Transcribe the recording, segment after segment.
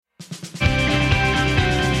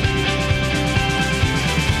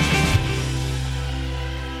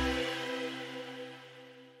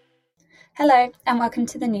Hello, and welcome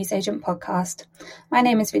to the Newsagent podcast. My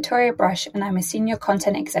name is Victoria Brush, and I'm a Senior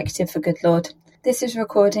Content Executive for Good Lord. This is a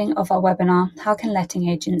recording of our webinar, How Can Letting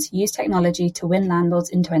Agents Use Technology to Win Landlords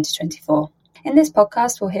in 2024? In this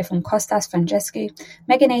podcast, we'll hear from Kostas Francescu,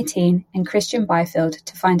 Megan 18, and Christian Byfield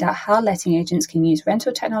to find out how letting agents can use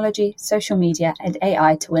rental technology, social media, and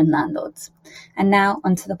AI to win landlords. And now,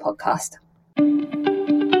 onto the podcast.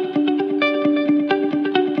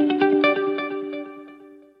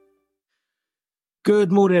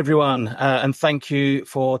 Good morning, everyone, and thank you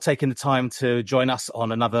for taking the time to join us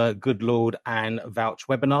on another Good Lord and Vouch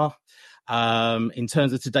webinar. In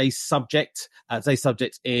terms of today's subject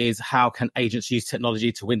is how can agents use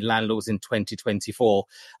technology to win landlords in 2024.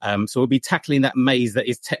 So we'll be tackling that maze that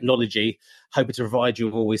is technology, hoping to provide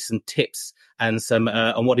you all with some tips and some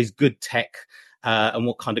on what is good tech and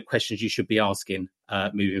what kind of questions you should be asking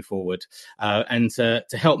moving forward. And to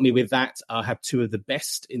help me with that, I have two of the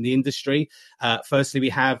best in the industry. Firstly, we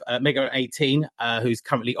have Megan 18, who's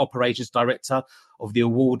currently Operations Director of the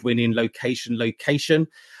award-winning Location.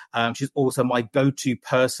 She's also my go-to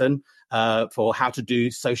person for how to do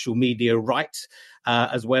social media right,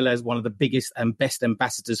 as well as one of the biggest and best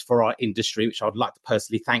ambassadors for our industry, which I would like to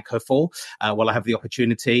personally thank her for while I have the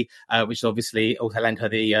opportunity, which obviously also lend her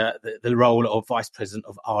the role of Vice President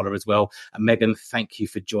of ALA as well. And Megan, thank you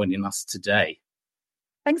for joining us today.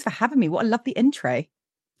 Thanks for having me. What a lovely intro.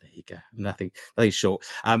 There you go. Nothing short.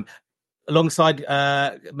 Alongside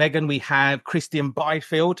Megan, we have Christian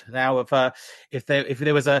Byfield. Now, if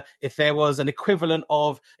there was an equivalent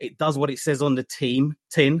of it does what it says on the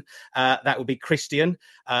tin, that would be Christian,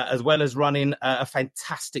 as well as running a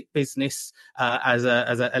fantastic business as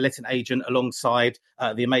a letting agent alongside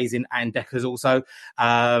the amazing Anne Deckers, also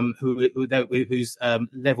whose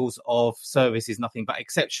levels of service is nothing but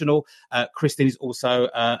exceptional. Christian is also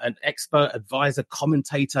an expert, advisor,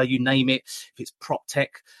 commentator, you name it. If it's prop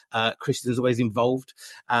tech, Christian's always involved,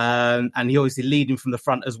 and he obviously leading from the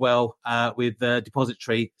front as well with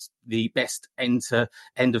Depository, the best end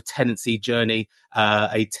of tenancy journey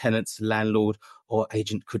a tenant's landlord or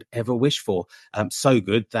agent could ever wish for. So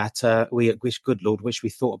good that we at Good Lord wish we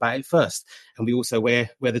thought about it first, and we also wear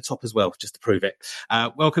the top as well just to prove it.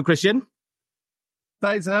 Welcome, Christian.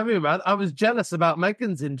 Thanks for having me, man. I was jealous about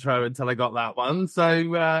Megan's intro until I got that one. So,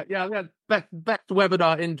 yeah, we had best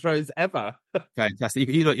webinar intros ever. Fantastic.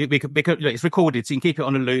 It's recorded, so you can keep it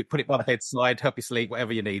on a loop, put it by the bedside, help you sleep,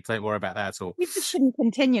 whatever you need. Don't worry about that at all. You just shouldn't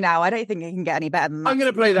continue now. I don't think it can get any better than that. I'm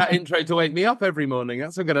going to play that intro to wake me up every morning.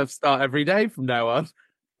 That's what I'm going to start every day from now on.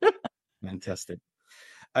 Fantastic.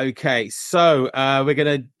 Okay, so we're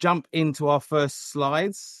going to jump into our first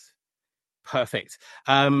slides. Perfect.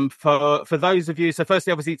 For those of you, so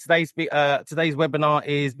firstly, obviously today's webinar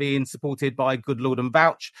is being supported by Good Lord and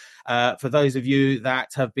Vouch. For those of you that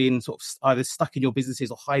have been sort of either stuck in your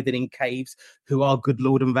businesses or hiding in caves, who are Good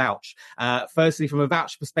Lord and Vouch? Firstly, from a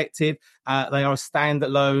Vouch perspective, they are a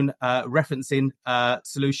standalone referencing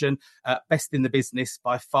solution, best in the business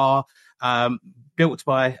by far. Built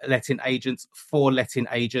by letting agents for letting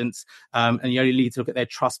agents, and you only need to look at their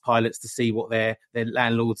trust pilots to see what their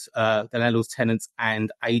landlords, tenants,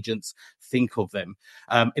 and agents think of them.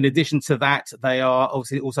 In addition to that, they are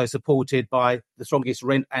obviously also supported by the strongest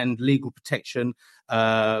rent and legal protection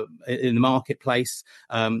in the marketplace,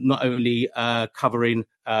 not only covering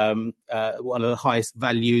one of the highest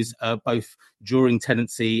values both during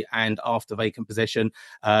tenancy and after vacant possession,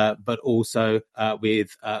 but also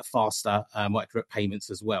with faster, more accurate payments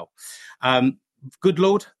as well. Good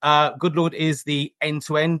Lord is the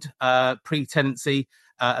end-to-end pre-tenancy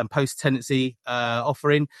and post-tenancy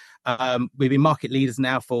offering. We've been market leaders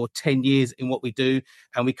now for 10 years in what we do,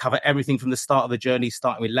 and we cover everything from the start of the journey,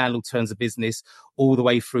 starting with landlord terms of business, all the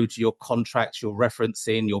way through to your contracts, your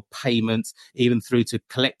referencing, your payments, even through to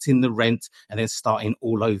collecting the rent and then starting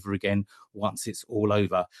all over again once it's all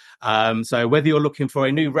over. So whether you're looking for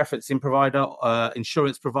a new referencing provider,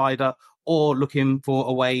 insurance provider, or looking for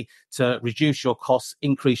a way to reduce your costs,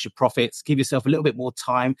 increase your profits, give yourself a little bit more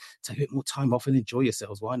time, take a bit more time off and enjoy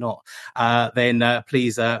yourselves, why not? Then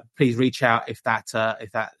please reach out if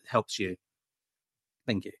that helps you.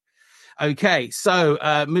 Thank you. Okay, so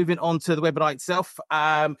moving on to the webinar itself.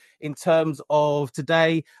 In terms of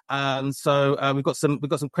today, we've got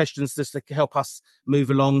some questions just to help us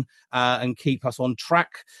move along and keep us on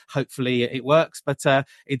track. Hopefully it works. But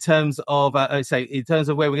in terms of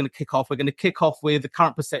where we're going to kick off, we're going to kick off with the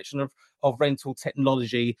current perception of of rental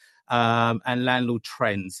technology and landlord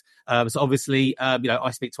trends. So obviously,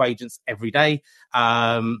 I speak to agents every day,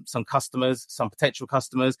 some customers, some potential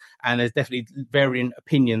customers, and there's definitely varying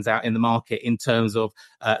opinions out in the market in terms of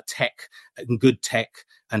tech and good tech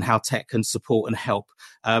and how tech can support and help.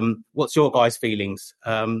 What's your guys' feelings?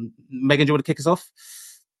 Megan, do you want to kick us off?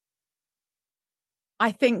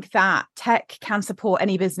 I think that tech can support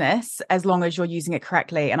any business as long as you're using it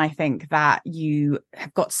correctly. And I think that you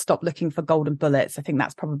have got to stop looking for golden bullets. I think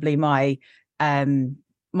that's probably my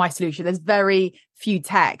solution. There's very few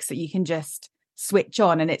techs that you can just switch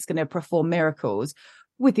on and it's going to perform miracles,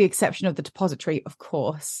 with the exception of the depository, of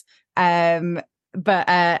course. But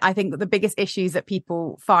I think that the biggest issues that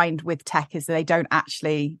people find with tech is that they don't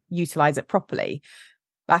actually utilize it properly.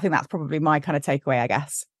 I think that's probably my kind of takeaway, I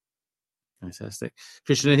guess. Fantastic.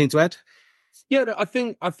 Christian, anything to add? Yeah, I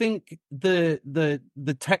think the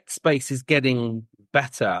tech space is getting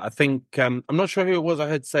better. I think I'm not sure who it was I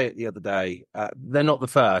heard say it the other day. They're not the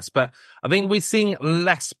first, but I think we're seeing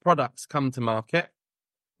less products come to market.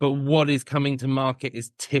 But what is coming to market is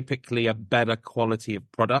typically a better quality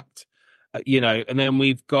of product, And then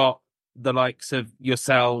we've got the likes of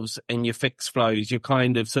yourselves and your Fix Flows, your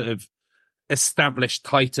kind of sort of established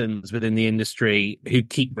titans within the industry who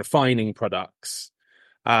keep refining products.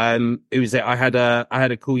 I had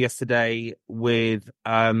a call yesterday with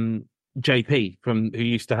JP who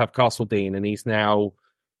used to have Castledine, and he's now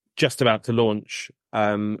just about to launch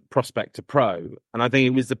Prospector Pro, and I think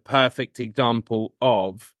it was the perfect example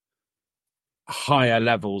of higher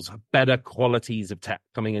levels, better qualities of tech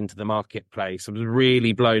coming into the marketplace. I was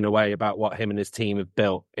really blown away about what him and his team have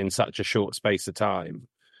built in such a short space of time.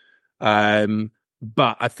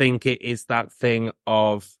 But I think it is that thing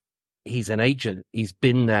of he's an agent. He's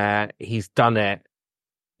been there. He's done it.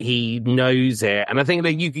 He knows it. And I think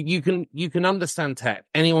that you can understand tech.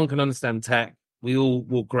 Anyone can understand tech. We all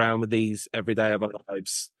walk around with these every day of our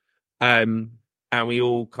lives. And we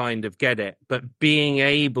all kind of get it. But being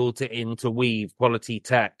able to interweave quality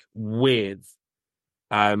tech with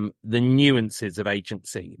the nuances of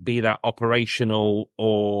agency, be that operational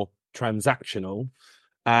or transactional,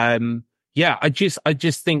 I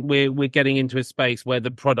just think we're getting into a space where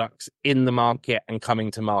the products in the market and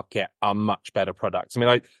coming to market are much better products. I mean,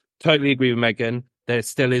 I totally agree with Megan. There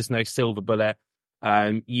still is no silver bullet.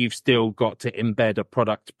 You've still got to embed a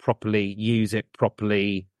product properly, use it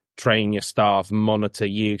properly, train your staff, monitor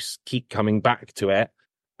use, keep coming back to it.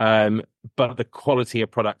 But the quality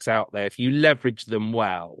of products out there, if you leverage them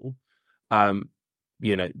well,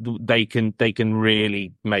 they can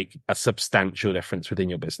really make a substantial difference within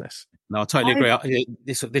your business. No, I totally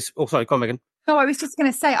agree. Sorry, go on, Megan. No, I was just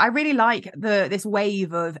going to say, I really like this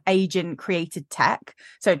wave of agent created tech.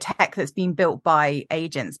 So tech that's been built by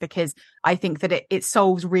agents, because I think that it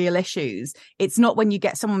solves real issues. It's not when you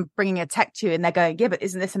get someone bringing a tech to you and they're going, yeah, but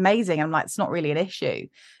isn't this amazing? I'm like, it's not really an issue.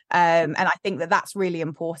 And I think that that's really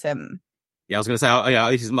important. Yeah, I was going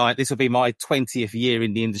to say, this will be my 20th year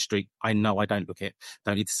in the industry. I know I don't look it,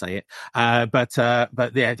 don't need to say it. But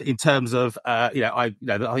yeah, in terms of, at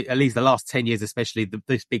least the last 10 years, especially the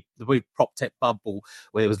big prop tech bubble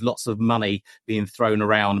where there was lots of money being thrown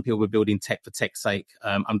around and people were building tech for tech's sake.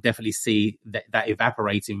 I'm definitely see that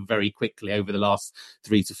evaporating very quickly over the last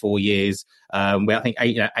 3 to 4 years, where I think,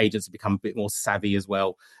 agents have become a bit more savvy as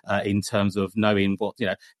well, in terms of knowing what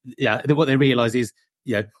they realize is,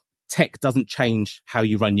 tech doesn't change how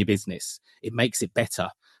you run your business. It makes it better,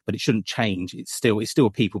 but it shouldn't change. It's still a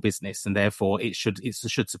people business, and therefore it should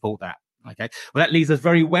support that. Okay. Well, that leads us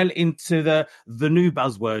very well into the new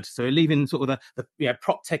buzzword. So we're leaving sort of the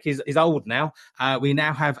prop tech is old now. We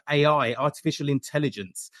now have AI, artificial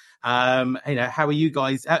intelligence. How are you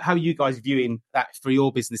guys viewing that for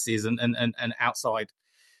your businesses and outside?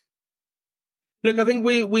 Look, I think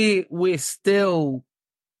we're still,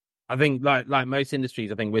 I think like most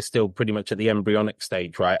industries, I think we're still pretty much at the embryonic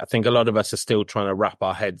stage, right? I think a lot of us are still trying to wrap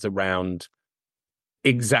our heads around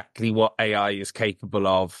exactly what AI is capable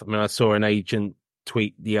of. I mean, I saw an agent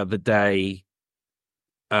tweet the other day.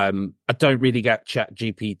 I don't really get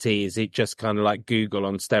ChatGPT. Is it just kind of like Google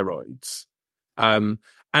on steroids? And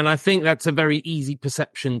I think that's a very easy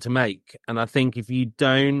perception to make. And I think if you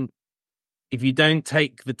don't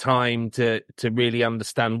take the time to really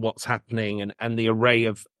understand what's happening and the array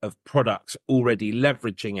of products already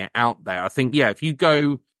leveraging it out there, I think, if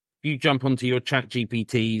you jump onto your chat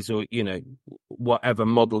GPTs or, whatever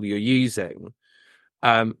model you're using,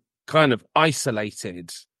 kind of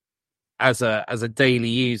isolated as a daily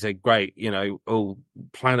user, great,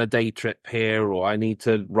 plan a day trip here, or I need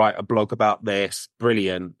to write a blog about this,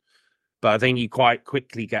 brilliant. But I think you quite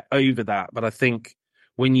quickly get over that. But I think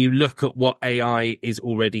when you look at what AI is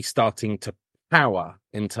already starting to power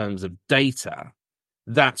in terms of data,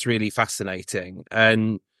 that's really fascinating.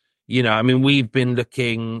 And, I mean, we've been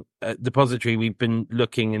looking at Depository, we've been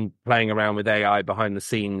looking and playing around with AI behind the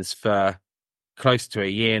scenes for close to a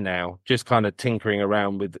year now, just kind of tinkering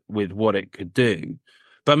around with what it could do.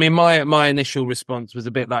 But I mean, my initial response was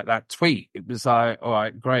a bit like that tweet. It was like, all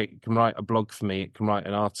right, great, it can write a blog for me, it can write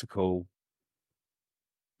an article.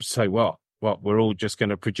 So what? We're all just going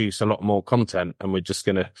to produce a lot more content and we're just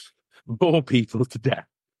going to bore people to death.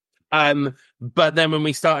 But then when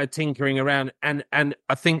we started tinkering around, and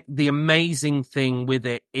I think the amazing thing with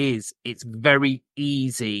it is it's very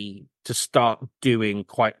easy to start doing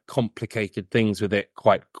quite complicated things with it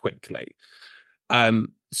quite quickly.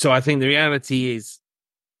 So I think the reality is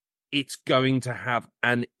it's going to have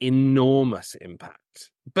an enormous impact,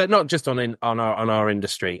 but not just on our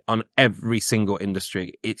industry, on every single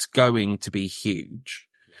industry. It's going to be huge.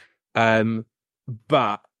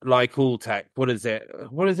 But like all tech, what is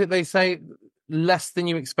it they say? Less than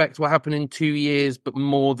you expect will happen in 2 years, but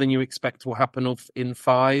more than you expect will happen in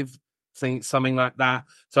 5. Something like that.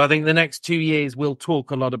 So I think the next 2 years we'll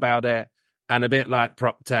talk a lot about it, and a bit like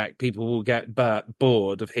prop tech, people will get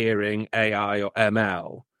bored of hearing AI or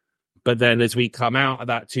ML. But then as we come out of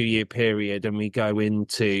that 2-year period and we go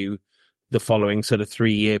into the following sort of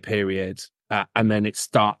 3-year period, and then it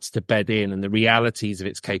starts to bed in, and the realities of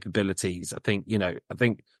its capabilities, I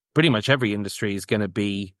think pretty much every industry is going to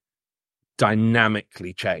be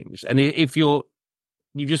dynamically changed. And if you've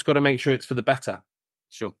just got to make sure it's for the better.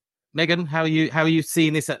 Sure. Megan, how are you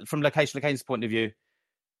seeing this from Location's point of view?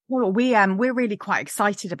 Well, we're really quite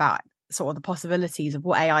excited about sort of the possibilities of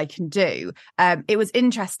what AI can do. It was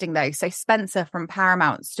interesting though. So Spencer from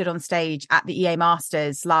Paramount stood on stage at the EA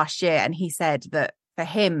Masters last year, and he said that for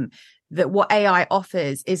him, that what AI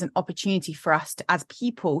offers is an opportunity for us as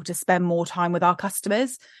people to spend more time with our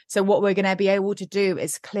customers. So what we're going to be able to do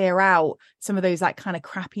is clear out some of those like kind of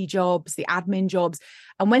crappy jobs, the admin jobs.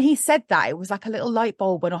 And when he said that, it was like a little light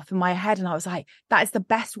bulb went off in my head. And I was like, that is the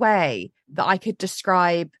best way that I could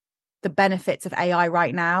describe the benefits of AI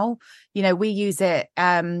right now. We use it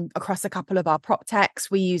across a couple of our prop techs.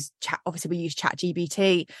 We use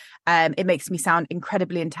ChatGPT. It makes me sound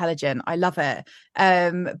incredibly intelligent. I love it.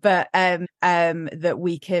 But that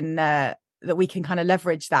we can kind of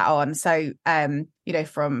leverage that on. So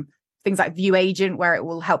from things like View Agent, where it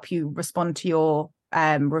will help you respond to your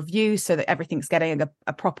review so that everything's getting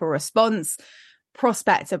a proper response.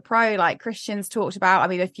 Prospector Pro, like Christian's talked about. I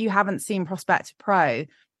mean, if you haven't seen Prospector Pro,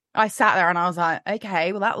 I sat there and I was like,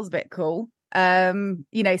 okay, well, that was a bit cool. So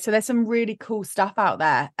there's some really cool stuff out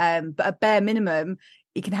there. But at bare minimum,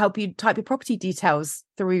 it can help you type your property details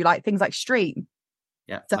through like things like Stream.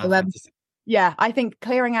 Yeah. So, I think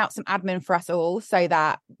clearing out some admin for us all so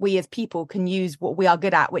that we as people can use what we are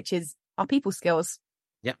good at, which is our people skills.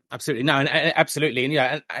 Yeah, absolutely. No, and absolutely.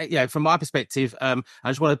 And from my perspective, I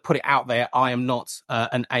just want to put it out there. I am not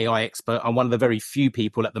an AI expert. I'm one of the very few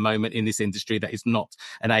people at the moment in this industry that is not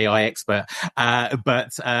an AI expert.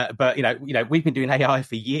 But we've been doing AI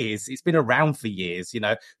for years. It's been around for years.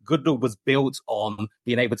 Goodlord was built on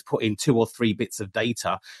being able to put in 2 or 3 bits of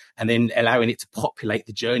data and then allowing it to populate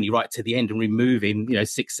the journey right to the end and removing,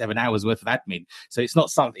 6-7 hours worth of admin. So it's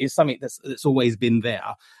something that's always been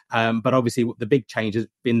there. But obviously the big change has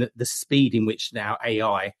been the speed in which now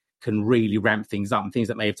AI can really ramp things up, and things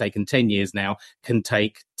that may have taken 10 years now can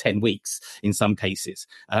take 10 weeks in some cases.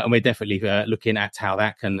 And we're definitely looking at how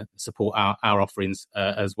that can support our offerings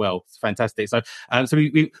as well. It's fantastic. So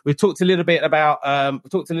we've talked a little bit about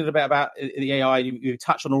the AI. You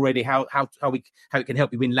touched on already how it can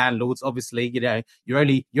help you win landlords. Obviously, you're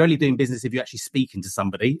only doing business if you're actually speaking to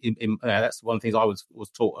somebody. That's one of the things I was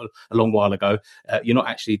taught a long while ago. You're not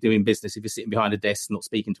actually doing business if you're sitting behind a desk not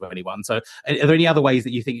speaking to anyone. So are there any other ways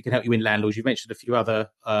that you think you can help you win landlords? You've mentioned a few other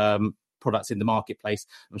products in the marketplace.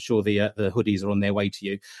 I'm sure the hoodies are on their way to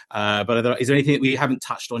you. But is there anything that we haven't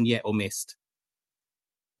touched on yet or missed?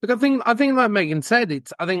 Look, I think like Megan said,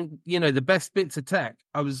 the best bits of tech.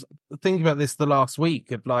 I was thinking about this the last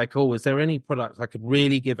week of like, is there any products I could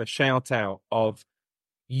really give a shout out of?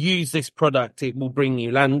 Use this product, it will bring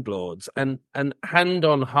you landlords. And hand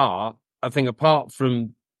on heart, I think apart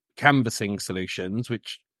from canvassing solutions,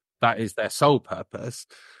 which that is their sole purpose,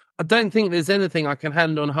 I don't think there's anything I can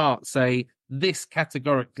hand on heart say this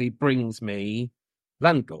categorically brings me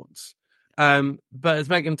landlords. But as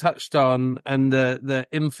Megan touched on, and the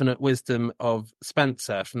infinite wisdom of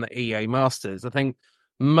Spencer from the EA Masters, I think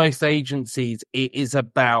most agencies, it is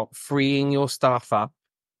about freeing your staff up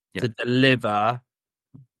to deliver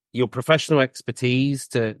your professional expertise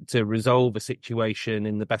to resolve a situation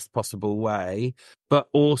in the best possible way, but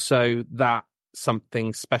also that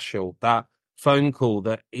something special, that phone call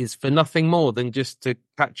that is for nothing more than just to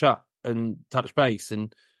catch up and touch base.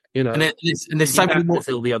 And And there's so many more.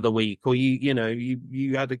 The other week, or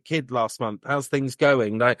you had a kid last month. How's things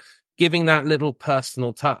going? Like, giving that little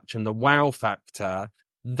personal touch and the wow factor.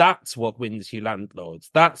 That's what wins you landlords.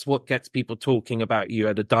 That's what gets people talking about you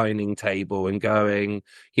at a dining table and going,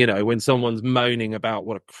 when someone's moaning about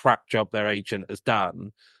what a crap job their agent has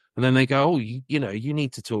done. And then they go, oh, you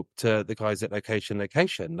need to talk to the guys at location.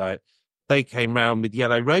 Like, they came round with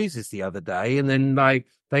yellow roses the other day, and then like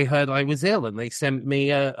they heard I was ill and they sent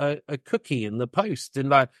me a cookie in the post. And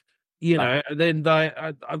like, and then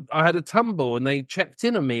I had a tumble and they checked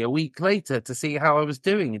in on me a week later to see how I was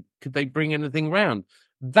doing. Could they bring anything round?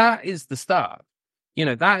 That is the stuff,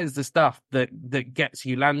 that is the stuff that gets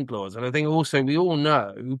you landlords. And I think also we all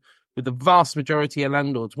know with the vast majority of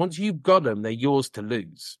landlords, once you've got them, they're yours to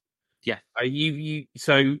lose. Yeah.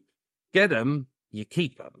 So get them, you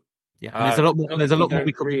keep them. Yeah, and there's a lot more. There's a lot more.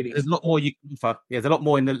 There's a lot more you can offer. Yeah, there's a lot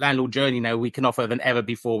more in the landlord journey now we can offer than ever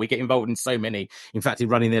before. We get involved in so many. In fact, in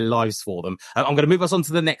running their lives for them. I'm going to move us on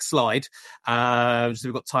to the next slide. So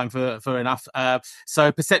we've got time for enough.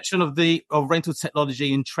 So perception of rental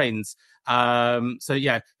technology and trends. So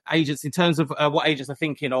yeah, agents, in terms of what agents are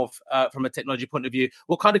thinking of from a technology point of view,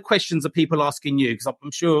 what kind of questions are people asking you? Because I'm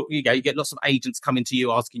sure you get lots of agents coming to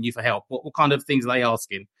you asking you for help. What kind of things are they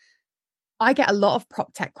asking? I get a lot of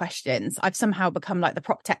prop tech questions. I've somehow become like the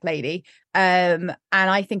prop tech lady. And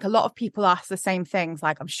I think a lot of people ask the same things,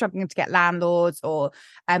 like I'm struggling to get landlords, or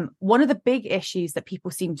one of the big issues that people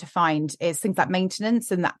seem to find is things like maintenance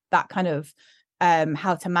and that kind of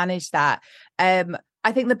how to manage that.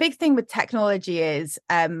 I think the big thing with technology is,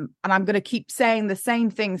 and I'm going to keep saying the same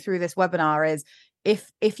thing through this webinar, is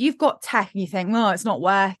if you've got tech and you think, well, it's not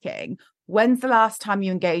working, when's the last time you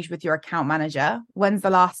engaged with your account manager? When's the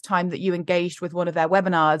last time that you engaged with one of their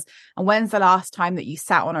webinars? And when's the last time that you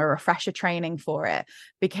sat on a refresher training for it?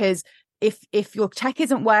 Because if your tech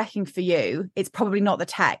isn't working for you, it's probably not the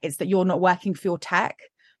tech. It's that you're not working for your tech.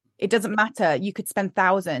 It doesn't matter. You could spend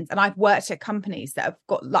thousands. And I've worked at companies that have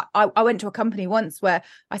got, like, I went to a company once where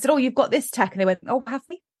I said, oh, you've got this tech. And they went, oh, have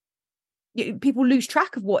we? People lose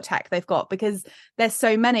track of what tech they've got because there's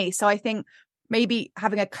so many. So I think maybe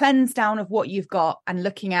having a cleanse down of what you've got and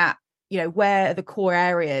looking at, where are the core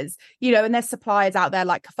areas, and there's suppliers out there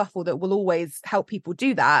like Kerfuffle that will always help people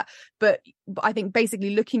do that. But I think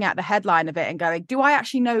basically looking at the headline of it and going, do I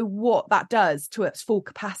actually know what that does to its full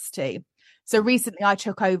capacity? So recently I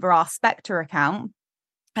took over our Spectre account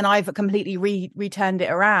and I've completely returned it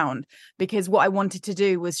around, because what I wanted to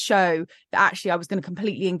do was show that actually I was going to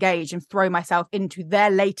completely engage and throw myself into their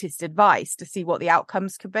latest advice to see what the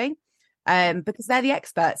outcomes could be. Because they're the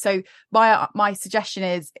experts. So my suggestion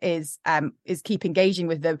is keep engaging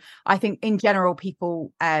with them. I think in general,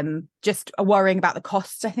 people just are worrying about the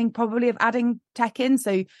costs, I think, probably of adding tech in.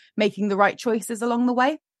 So making the right choices along the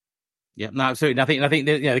way. Yeah, no, absolutely. I think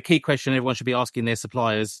the key question everyone should be asking their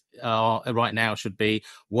suppliers right now should be,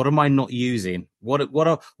 what am I not using? What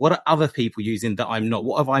are other people using that I'm not?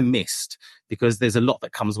 What have I missed? Because there's a lot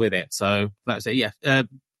that comes with it. So that's it. Yeah,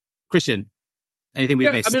 Christian. Anything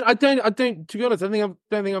we've missed? I mean, I don't. To be honest, I don't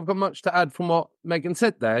think I've got much to add from what Megan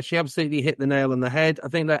said there. She absolutely hit the nail on the head. I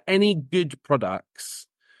think that any good products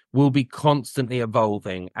will be constantly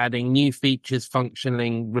evolving, adding new features,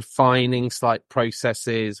 functioning, refining slight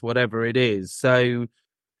processes, whatever it is. So,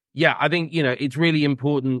 yeah, I think, it's really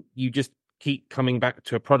important you just keep coming back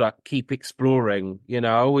to a product, keep exploring. I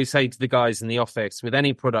always say to the guys in the office, with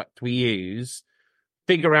any product we use,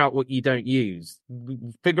 figure out what you don't use.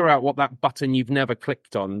 Figure out what that button you've never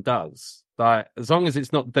clicked on does. Like, as long as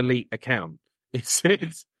it's not delete account, it's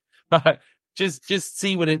just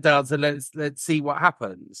see what it does and let's see what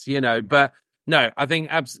happens. But no, I think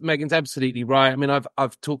Megan's absolutely right. I mean,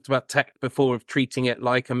 I've talked about tech before, of treating it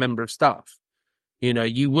like a member of staff.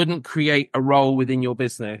 You wouldn't create a role within your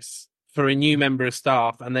business for a new member of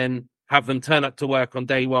staff and then have them turn up to work on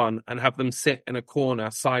day one and have them sit in a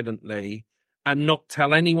corner silently and not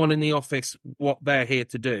tell anyone in the office what they're here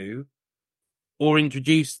to do, or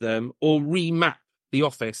introduce them, or remap the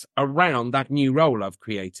office around that new role I've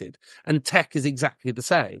created. And tech is exactly the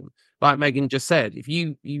same. Like Megan just said, if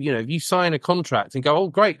you sign a contract and go, oh,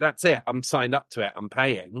 great, that's it, I'm signed up to it, I'm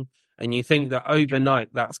paying, and you think that overnight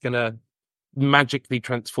that's going to magically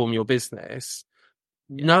transform your business,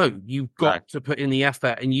 no, you've got to put in the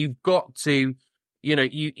effort, and you've got to,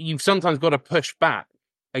 you've sometimes got to push back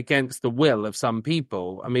against the will of some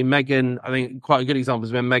people. I mean, Megan, I think quite a good example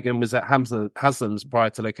is when Megan was at Haslam's prior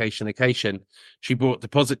to location. She brought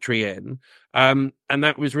depository in. And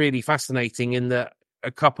that was really fascinating in that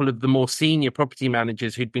a couple of the more senior property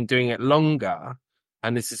managers who'd been doing it longer,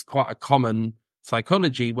 and this is quite a common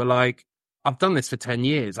psychology, were like, I've done this for 10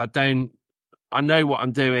 years. I know what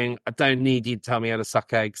I'm doing. I don't need you to tell me how to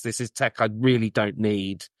suck eggs. This is tech I really don't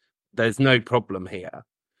need. There's no problem here,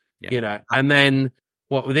 And then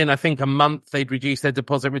within, I think, a month, they'd reduced their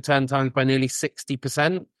deposit return times by nearly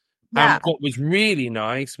 60%. Yeah. And what was really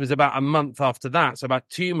nice was about a month after that, so about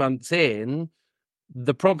 2 months in,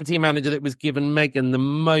 the property manager that was given Megan the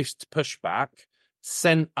most pushback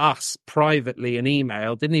sent us privately an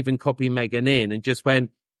email, didn't even copy Megan in, and just wanted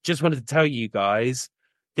to tell you guys,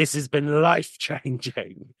 this has been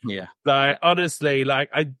life-changing. Yeah. Like, honestly,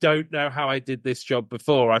 I don't know how I did this job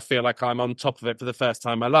before. I feel like I'm on top of it for the first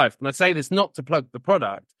time in my life. And I say this not to plug the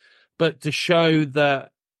product, but to show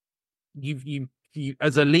that you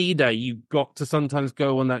as a leader, you've got to sometimes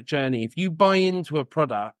go on that journey. If you buy into a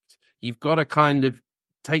product, you've got to kind of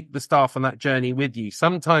take the staff on that journey with you,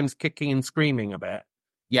 sometimes kicking and screaming a bit.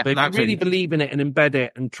 Yeah, but if you really believe in it and embed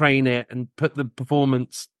it and train it and put the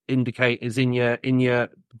performance indicators in your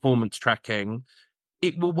performance tracking,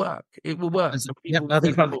 it will work. It will work. Yeah, I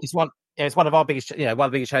think it's one of our biggest, one of the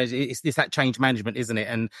biggest challenges. It's that change management, isn't it?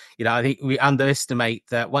 And I think we underestimate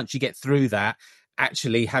that once you get through that,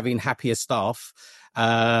 actually having happier staff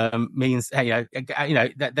means that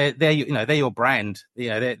they're your brand.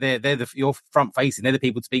 They're your front facing. They're the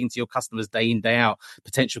people speaking to your customers day in, day out,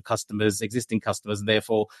 potential customers, existing customers, and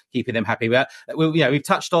therefore keeping them happy. But we've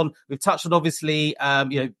touched on obviously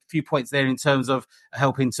a few points there in terms of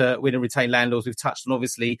helping to win and retain landlords. We've touched on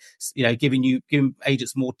obviously giving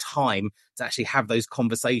agents more time to actually have those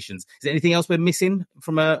conversations. Is there anything else we're missing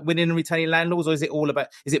from winning and retaining landlords, or is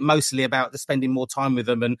it mostly about the spending more time with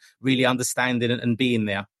them and really understanding and being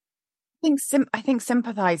there? I think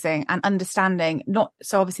sympathizing and understanding,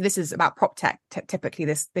 so obviously this is about prop tech, typically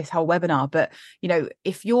this whole webinar, but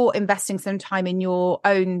if you're investing some time in your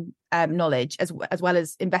own knowledge as well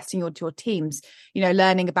as investing into your teams,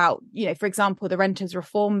 learning about, for example, the Renters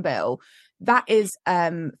Reform Bill, that is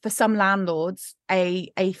for some landlords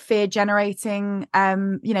a fear generating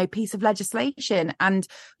piece of legislation. And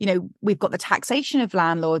we've got the taxation of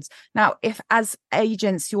landlords. Now, if as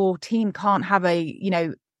agents your team can't have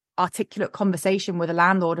a articulate conversation with a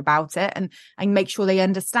landlord about it and make sure they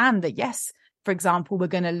understand that, yes, for example, we're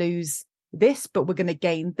going to lose this, but we're going to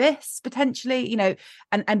gain this potentially,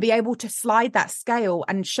 and be able to slide that scale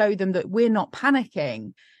and show them that we're not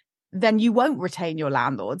panicking, then you won't retain your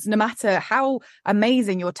landlords. No matter how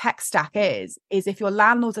amazing your tech stack is if your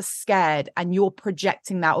landlords are scared and you're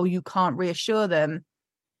projecting that, or you can't reassure them.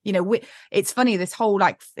 It's funny, this whole,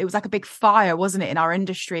 it was like a big fire, wasn't it, in our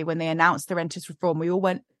industry when they announced the renters reform. We all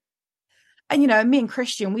went, and me and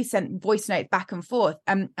Christian, we sent voice notes back and forth,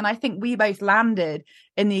 and I think we both landed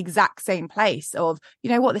in the exact same place of,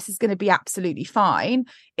 this is going to be absolutely fine.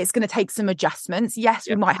 It's going to take some adjustments. Yes,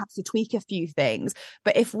 we might have to tweak a few things,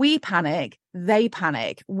 but if we panic, they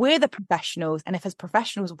panic. We're the professionals, and if as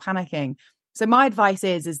professionals we're panicking. So my advice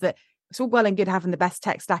is that it's all well and good having the best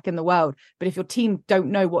tech stack in the world, but if your team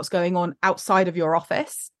don't know what's going on outside of your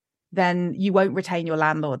office, then you won't retain your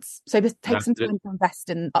landlords. So just take some time to invest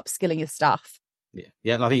in upskilling your staff.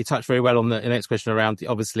 Yeah, and I think you touched very well on the next question around,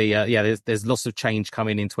 obviously, there's lots of change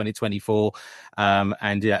coming in 2024,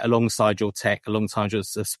 and alongside your tech, alongside your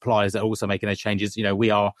suppliers that are also making those changes, we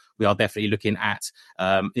are definitely looking at,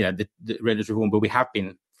 the renters reform, but we have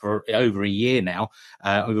been for over a year now.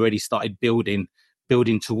 We've already started building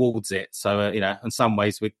towards it. So, in some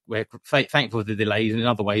ways we're thankful for the delays, and in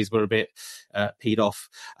other ways we're a bit peed off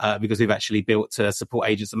because we've actually built to support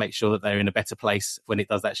agents to make sure that they're in a better place when it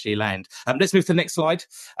does actually land. Let's move to the next slide.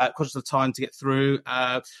 Conscious of time to get through.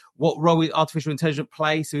 What role will artificial intelligence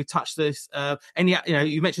play? So we've touched this.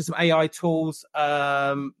 You mentioned some AI tools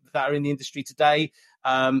that are in the industry today.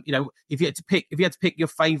 If you had to pick your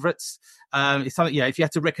favorites, it's something, if you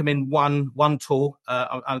had to recommend one tool,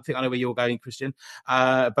 I think I know where you're going, Christian,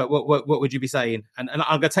 but what would you be saying? And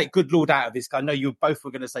I'm going to take Good Lord out of this, because I know you both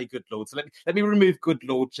were going to say Good Lord, so let me remove Good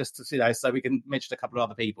Lord just to so we can mention a couple of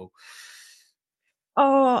other people.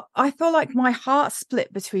 Oh, I feel like my heart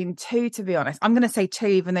split between two, to be honest. I'm going to say two,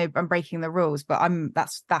 even though I'm breaking the rules, but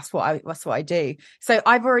that's what I do. So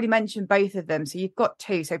I've already mentioned both of them. So you've got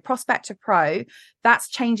two. So Prospector Pro, that's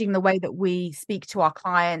changing the way that we speak to our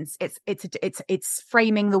clients. It's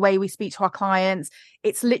framing the way we speak to our clients.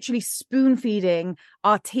 It's literally spoon feeding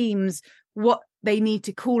our teams what they need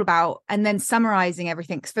to call about and then summarizing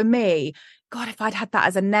everything. 'Cause for me, God, if I'd had that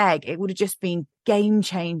as a neg, it would have just been game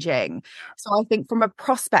changing. So I think from a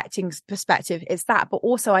prospecting perspective, it's that, but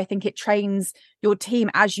also I think it trains your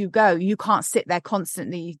team as you go. You can't sit there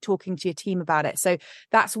constantly talking to your team about it. So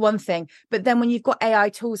that's one thing. But then when you've got AI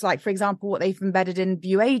tools, like for example, what they've embedded in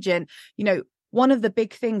View Agent, you know, one of the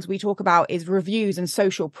big things we talk about is reviews and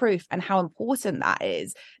social proof and how important that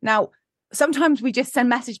is. Now, sometimes we just send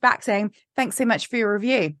message back saying, thanks so much for your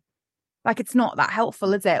review. Like, it's not that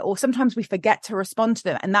helpful, is it? Or sometimes we forget to respond to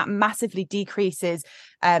them, and that massively decreases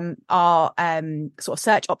our sort of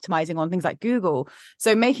search optimizing on things like Google.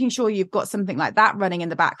 So making sure you've got something like that running in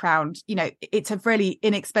the background, you know, it's a really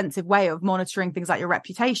inexpensive way of monitoring things like your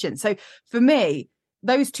reputation. So for me,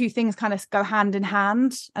 those two things kind of go hand in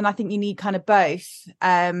hand, and I think you need kind of both.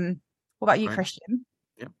 What about you, Christian?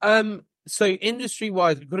 Yeah. So industry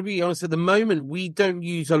wise, I've got to be honest, at the moment, we don't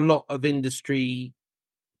use a lot of industry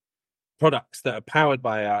products that are powered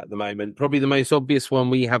by AI at the moment. Probably the most obvious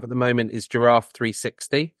one we have at the moment is Giraffe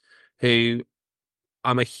 360, who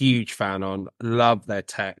I'm a huge fan on. Love their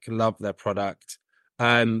tech, love their product.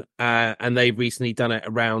 And they've recently done it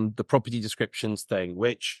around the property descriptions thing,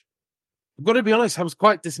 which I've got to be honest, I was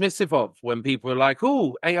quite dismissive of when people were like,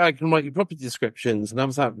 oh, AI can write you property descriptions. And I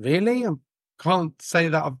was like, really? I can't say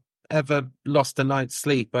that I've ever lost a night's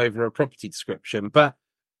sleep over a property description. But,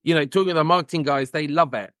 you know, talking to the marketing guys, they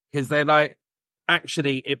love it because they're like,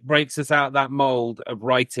 actually, it breaks us out that mold of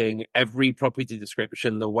writing every property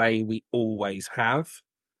description the way we always have.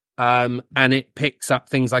 And it picks up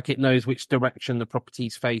things like it knows which direction the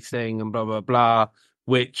property's facing and blah, blah, blah,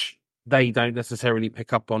 which they don't necessarily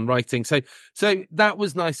pick up on writing. So that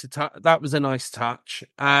was nice that was a nice touch.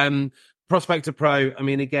 Prospector Pro, I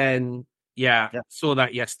mean, again, saw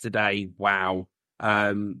that yesterday. Wow.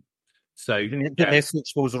 So their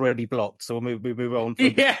switchboard's already blocked, so we'll move on.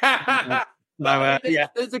 There's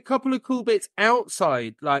a couple of cool bits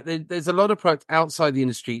outside. Like there's a lot of products outside the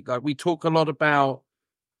industry. Like we talk a lot about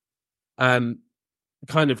kind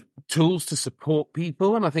of tools to support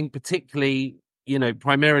people, and I think particularly, you know,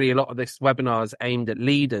 primarily a lot of this webinar is aimed at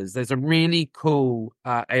leaders. There's a really cool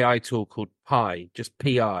AI tool called Pi, just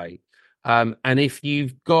PI. And if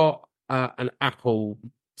you've got an Apple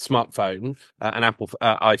smartphone, an Apple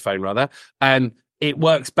iPhone rather, it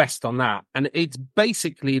works best on that. And it's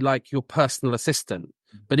basically like your personal assistant,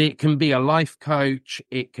 but it can be a life coach.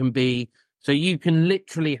 It can be, so you can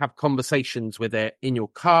literally have conversations with it in your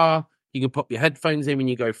car. You can pop your headphones in when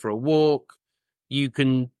you go for a walk. You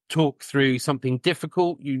can talk through something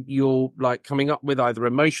difficult you're like coming up with either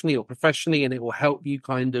emotionally or professionally, and it will help you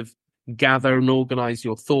kind of gather and organize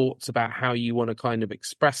your thoughts about how you want to kind of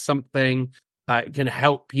express something. It can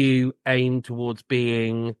help you aim towards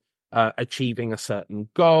achieving a certain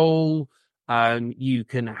goal. You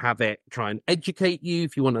can have it try and educate you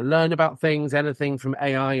if you want to learn about things, anything from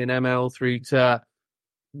AI and ML through to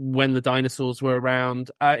when the dinosaurs were around.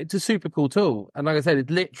 It's a super cool tool. And like I said,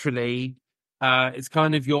 it's literally, it's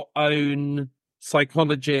kind of your own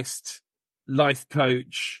psychologist, life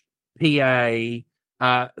coach, PA,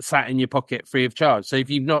 sat in your pocket free of charge. So if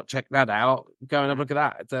you've not checked that out, go and have a look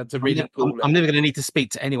at that. It's a really cool. I'm never going to need to speak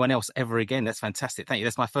to anyone else ever again. That's fantastic. Thank you.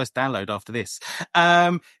 That's my first download after this.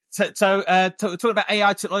 Talking about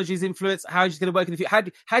AI technology's influence, how is it going to work in the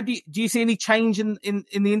future? How do you see any change in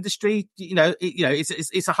the industry?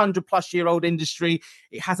 It's a 100+ year old industry.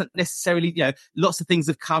 It hasn't necessarily, lots of things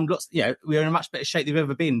have come. We're in a much better shape than we've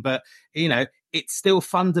ever been, but it's still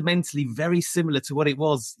fundamentally very similar to what it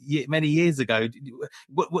was many years ago.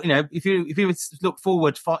 If you look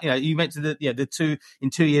forward, you mentioned the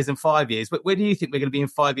 2 years and 5 years, but where do you think we're going to be in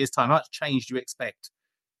 5 years' time? How much change do you expect?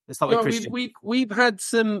 Let's start with Christian. We've had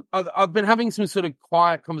some. I've been having some sort of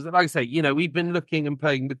quiet conversations. Like I say, we've been looking and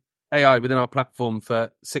playing with AI within our platform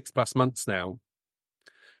for 6+ months now,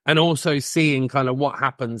 and also seeing kind of what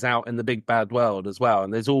happens out in the big bad world as well.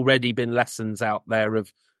 And there's already been lessons out there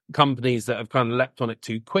of companies that have kind of leapt on it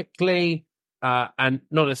too quickly, and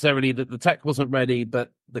not necessarily that the tech wasn't ready,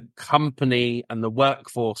 but the company and the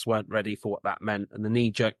workforce weren't ready for what that meant, and the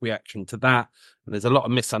knee-jerk reaction to that. And there's a lot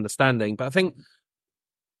of misunderstanding. But I think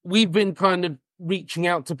we've been kind of reaching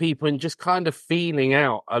out to people and just kind of feeling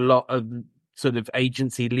out a lot of sort of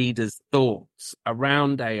agency leaders' thoughts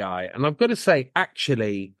around AI. And I've got to say,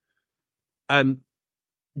 actually,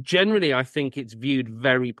 generally, I think it's viewed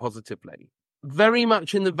very positively. Very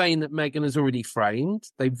much in the vein that Megan has already framed.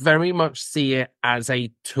 They very much see it as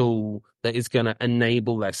a tool that is going to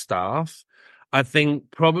enable their staff. I think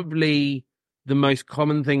probably the most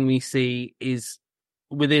common thing we see is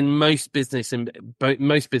within most businesses, and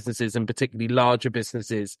particularly larger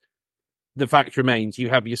businesses, the fact remains you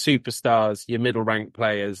have your superstars, your middle rank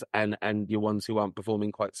players, and your ones who aren't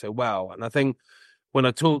performing quite so well. And I think when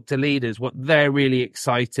I talk to leaders, what they're really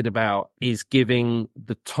excited about is giving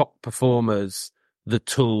the top performers the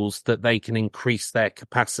tools that they can increase their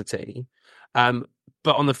capacity. But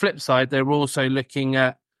on the flip side, they're also looking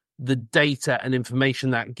at the data and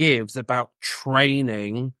information that gives about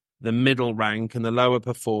training the middle rank and the lower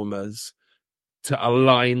performers to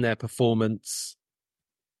align their performance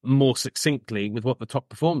more succinctly with what the top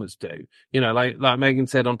performers do. You know, like Megan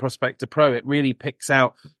said on Prospector Pro, it really picks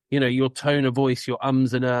out, you know, your tone of voice, your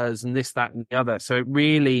ums and ers and this, that, and the other. So it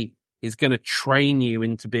really is going to train you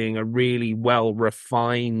into being a really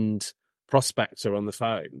well-refined prospector on the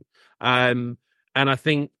phone. And I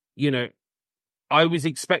think, you know, I was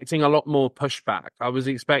expecting a lot more pushback. I was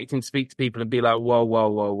expecting to speak to people and be like, whoa, whoa,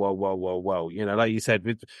 whoa, whoa, whoa, whoa, whoa. You know, like you said,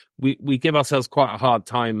 we give ourselves quite a hard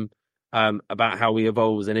time about how we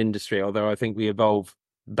evolve as an industry, although I think we evolve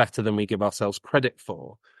better than we give ourselves credit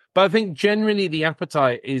for. But I think generally the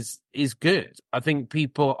appetite is good. I think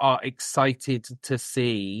people are excited to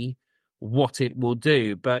see what it will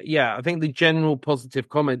do. But yeah, I think the general positive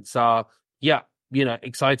comments are, yeah, you know,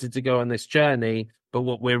 excited to go on this journey. But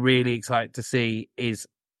what we're really excited to see is,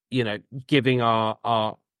 you know, giving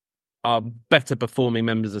our better performing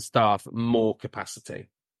members of staff more capacity.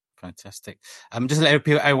 Fantastic. Just to let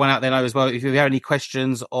everyone out there know as well, if you have any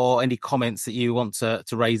questions or any comments that you want to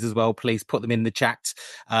raise as well, please put them in the chat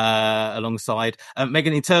alongside.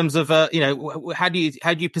 Megan, in terms of you know, how do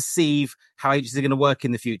you perceive how agencies are going to work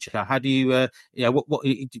in the future? How do you you know,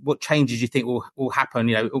 what changes do you think will happen?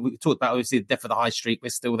 You know, we talked about obviously the death of the high street. We're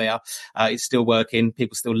still there. It's still working.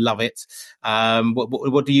 People still love it.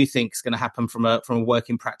 What do you think is going to happen from a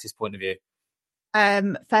working practice point of view?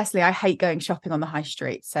 Firstly, I hate going shopping on the high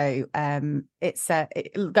street. So going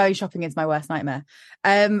shopping is my worst nightmare.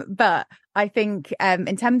 But I think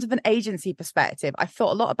in terms of an agency perspective, I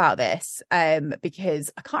thought a lot about this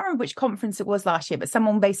because I can't remember which conference it was last year, but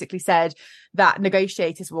someone basically said that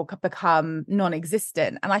negotiators will become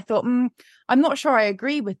non-existent. And I thought, I'm not sure I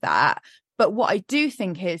agree with that. But what I do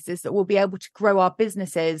think is that we'll be able to grow our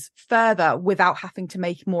businesses further without having to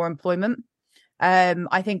make more employment.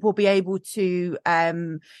 I think we'll be able to,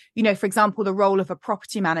 you know, for example, the role of a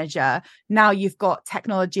property manager. Now you've got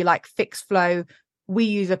technology like FixFlow. We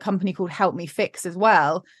use a company called Help Me Fix as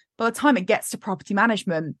well. By the time it gets to property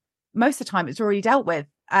management, most of the time it's already dealt with.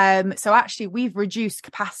 So actually we've reduced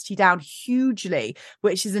capacity down hugely,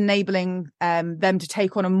 which is enabling them to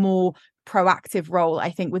take on a more proactive role, I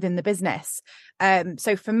think, within the business.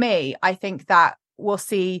 So for me, I think that we'll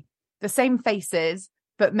see the same faces,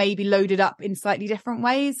 but maybe loaded up in slightly different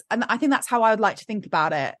ways. And I think that's how I would like to think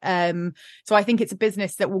about it. So I think it's a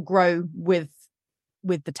business that will grow with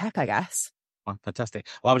the tech, I guess. Oh, fantastic.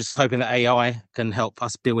 Well, I'm just hoping that AI can help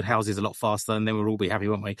us build houses a lot faster, and then we'll all be happy,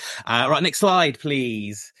 won't we? Right, next slide,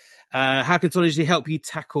 please. How can technology help you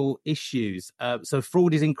tackle issues? So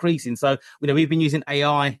fraud is increasing. So, you know, we've been using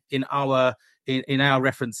AI in our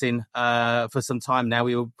referencing for some time now.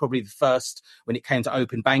 We were probably the first when it came to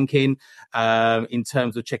open banking, in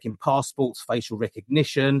terms of checking passports, facial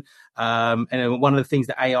recognition. And one of the things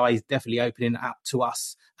that AI is definitely opening up to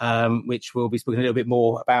us, which we'll be speaking a little bit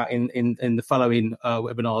more about in the following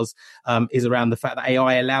webinars, is around the fact that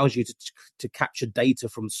AI allows you to capture data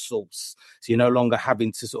from source. So you're no longer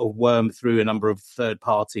having to sort of worm through a number of third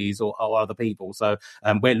parties or other people. So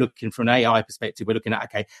we're looking from an AI perspective, we're looking at,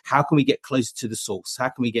 okay, how can we get closer to the source? How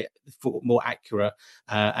can we get more accurate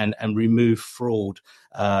and remove fraud?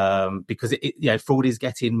 Because fraud is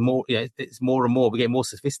getting more, it's more and more, we're getting more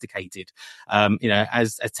sophisticated.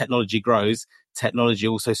 As technology grows, technology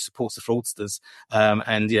also supports the fraudsters,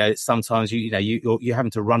 and sometimes you're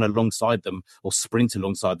having to run alongside them or sprint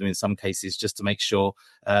alongside them in some cases just to make sure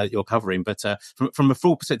you're covering. But from a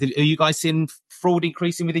fraud perspective, are you guys seeing fraud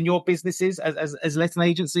increasing within your businesses as letting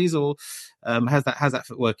agencies, or how's that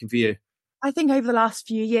working for you? I think over the last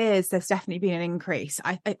few years, there's definitely been an increase.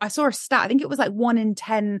 I saw a stat. I think it was like 1 in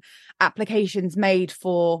 10 applications made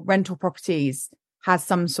for rental properties has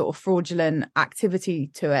some sort of fraudulent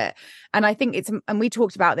activity to it. And I think and we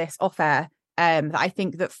talked about this off air, that I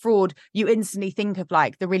think that fraud, you instantly think of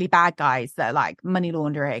like the really bad guys that are like money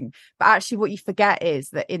laundering. But actually what you forget is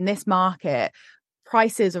that in this market,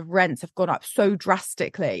 prices of rents have gone up so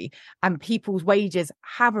drastically and people's wages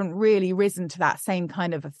haven't really risen to that same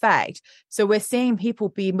kind of effect. So we're seeing people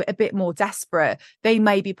be a bit more desperate. They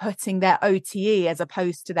may be putting their OTE as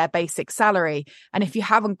opposed to their basic salary. And if you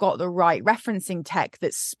haven't got the right referencing tech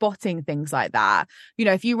that's spotting things like that,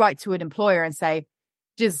 if you write to an employer and say,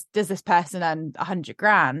 does this person earn 100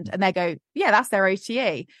 grand? And they go, yeah, that's their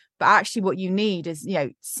OTE. But actually what you need is,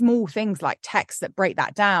 small things like text that break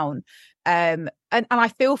that down. And I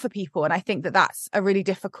feel for people. And I think that that's a really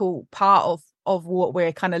difficult part of what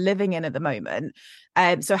we're kind of living in at the moment.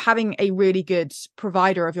 So having a really good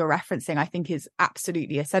provider of your referencing, I think, is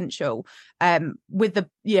absolutely essential. With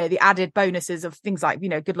the added bonuses of things like,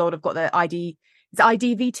 Good Lord, I've got the ID. Is it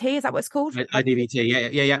IDVT? Is that what it's called?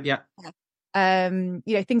 IDVT.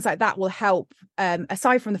 Yeah. Things like that will help.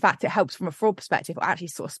 Aside from the fact it helps from a fraud perspective, it actually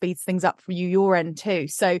sort of speeds things up for your end too.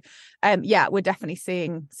 So, we're definitely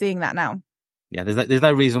seeing that now. Yeah, there's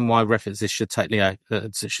no reason why references should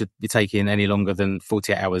should be taking any longer than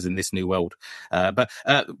 48 hours in this new world. But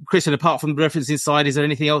Christian, apart from the referencing side, is there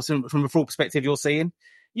anything else from a fraud perspective you're seeing?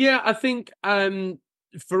 Yeah, I think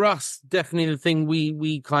for us, definitely the thing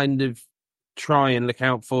we kind of try and look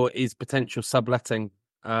out for is potential subletting.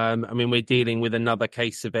 We're dealing with another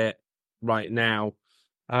case of it right now.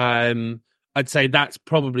 I'd say that's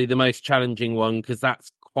probably the most challenging one because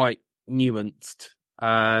that's quite nuanced.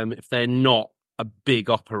 If they're not a big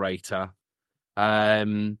operator.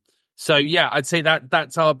 So yeah, I'd say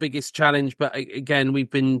that's our biggest challenge. But again, we've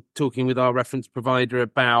been talking with our reference provider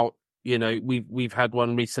about, we've had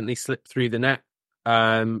one recently slip through the net.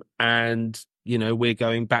 And, we're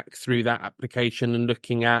going back through that application and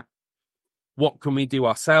looking at what can we do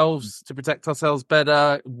ourselves to protect ourselves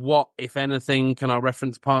better? What, if anything, can our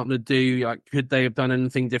reference partner do? Like, could they have done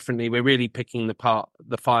anything differently? We're really picking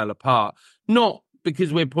the file apart. Not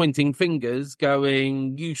because we're pointing fingers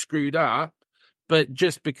going, you screwed up, but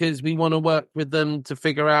just because we want to work with them to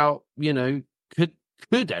figure out,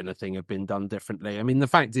 could anything have been done differently? I mean, the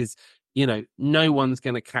fact is, no one's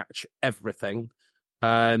going to catch everything.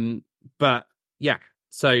 But yeah,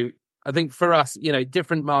 so I think for us,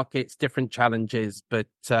 different markets, different challenges, but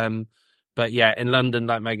yeah, in London,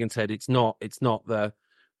 like Megan said, it's not the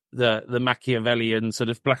Machiavellian sort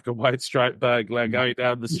of black and white striped burglar going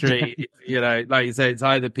down the street. Like you say, it's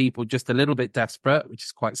either people just a little bit desperate, which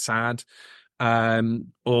is quite sad,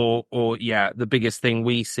 or the biggest thing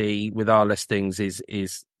we see with our listings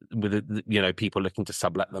is with people looking to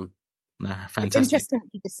sublet them. Fantastic. It's interesting what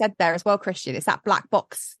you just said there as well, Christian. It's that black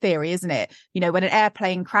box theory, isn't it? When an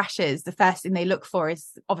airplane crashes, the first thing they look for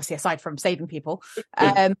is, obviously aside from saving people,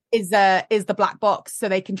 is the black box, so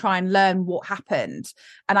they can try and learn what happened.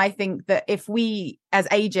 And I think that if we as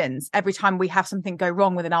agents, every time we have something go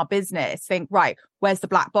wrong within our business, think, right, where's the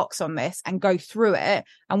black box on this, and go through it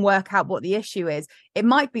and work out what the issue is. It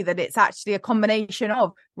might be that it's actually a combination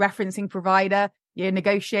of referencing provider, your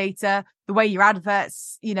negotiator, the way your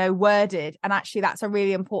adverts, worded. And actually that's a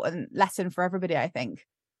really important lesson for everybody, I think.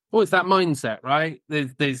 Well, it's that mindset, right?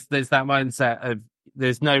 There's that mindset of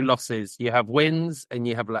there's no losses. You have wins and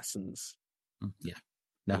you have lessons. Yeah.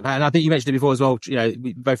 No, and I think you mentioned it before as well.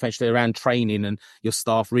 We both mentioned it around training and your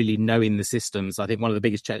staff really knowing the systems. I think one of the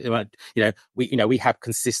biggest, we have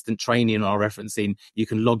consistent training on our referencing. You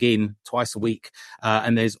can log in twice a week,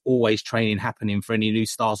 and there's always training happening for any new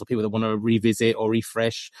starters or people that want to revisit or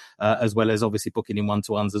refresh, as well as obviously booking in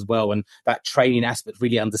one-to-ones as well. And that training aspect,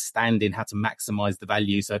 really understanding how to maximize the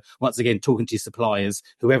value. So once again, talking to your suppliers,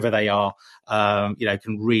 whoever they are,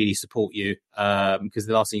 can really support you, because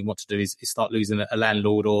the last thing you want to do is start losing a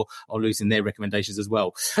landlord or losing their recommendations as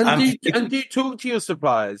well. And do talk to your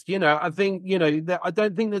suppliers. I think, I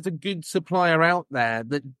don't think there's a good supplier out there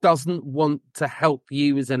that doesn't want to help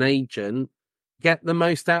you as an agent get the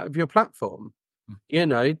most out of your platform.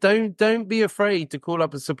 Don't be afraid to call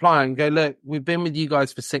up a supplier and go, look, we've been with you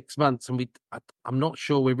guys for 6 months and I'm not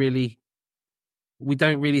sure we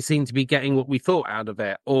don't really seem to be getting what we thought out of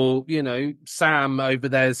it. Or, Sam over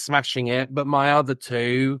there is smashing it, but my other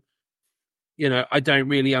two, I don't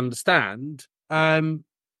really understand.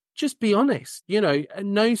 Just be honest. No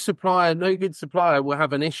good supplier will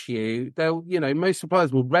have an issue. They'll, most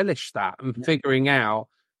suppliers will relish that and figuring out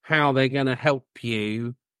how they're going to help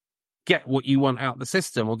you get what you want out of the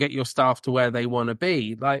system or get your staff to where they want to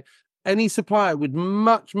be. Like, any supplier would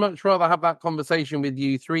much, much rather have that conversation with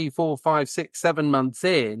you 3, 4, 5, 6, 7 months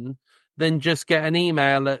in than just get an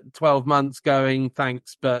email at 12 months going,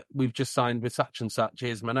 thanks, but we've just signed with such and such.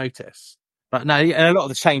 Here's my notice. But no, and a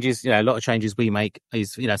lot of changes we make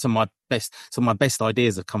is, some of my some of my best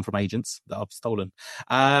ideas have come from agents that I've stolen.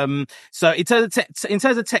 So in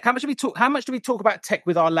terms of tech, how much do we talk about tech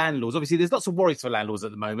with our landlords? Obviously, there's lots of worries for landlords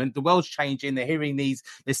at the moment. The world's changing. They're hearing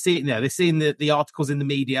they're seeing the articles in the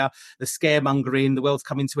media, the scaremongering. The world's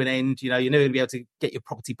coming to an end. You're never going to be able to get your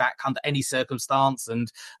property back under any circumstance,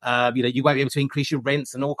 and you won't be able to increase your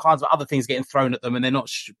rents, and all kinds of other things getting thrown at them, and they're not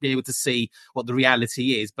be able to see what the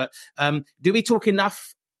reality is. But do we talk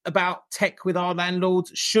enough about tech with our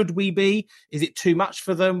landlords? Should we be? Is it too much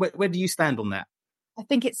for them? Where do you stand on that? I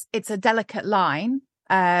think it's a delicate line,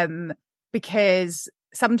 because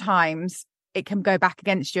sometimes it can go back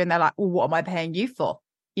against you and they're like, well, what am I paying you for?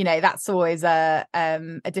 That's always a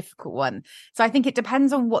difficult one. So I think it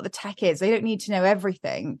depends on what the tech is. They don't need to know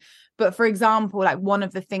everything. But for example, like one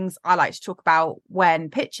of the things I like to talk about when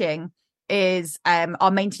pitching is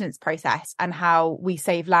our maintenance process and how we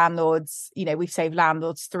save landlords. We've saved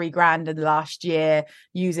landlords $3,000 in the last year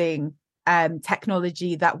using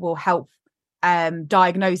technology that will help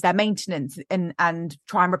diagnose their maintenance and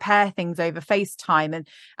try and repair things over FaceTime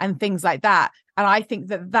and things like that. And I think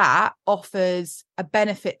that offers a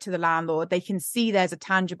benefit to the landlord. They can see there's a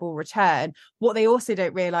tangible return. What they also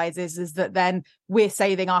don't realize is that then we're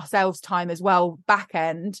saving ourselves time as well back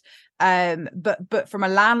end. But from a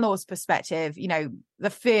landlord's perspective, the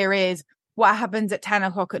fear is, what happens at 10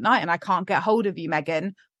 o'clock at night and I can't get hold of you,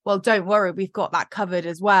 Megan? Well, don't worry, we've got that covered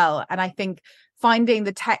as well. And I think finding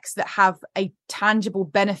the texts that have a tangible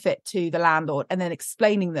benefit to the landlord and then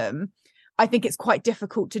explaining them, I think it's quite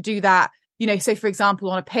difficult to do that. So for example,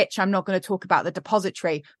 on a pitch, I'm not going to talk about the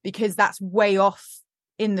depository because that's way off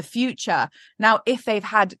in the future. Now, if they've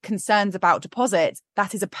had concerns about deposits,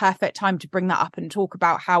 that is a perfect time to bring that up and talk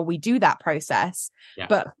about how we do that process. Yeah.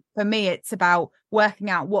 But for me, it's about working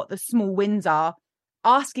out what the small wins are,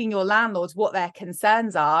 asking your landlords what their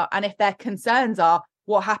concerns are. And if their concerns are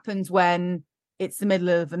what happens when it's the middle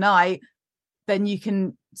of the night, then you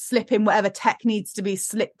can slip in whatever tech needs to be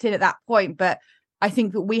slipped in at that point. But I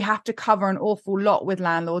think that we have to cover an awful lot with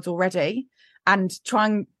landlords already and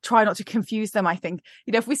try not to confuse them. I think,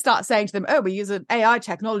 if we start saying to them, oh, we use an AI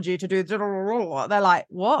technology to do, they're like,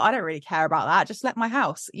 what? I don't really care about that. Just let my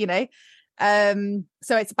house, So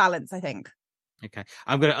it's a balance, I think. Okay.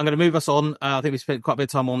 I'm gonna move us on. I think we spent quite a bit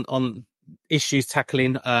of time on issues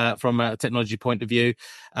tackling from a technology point of view.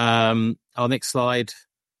 Our next slide.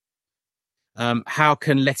 How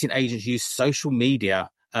can letting agents use social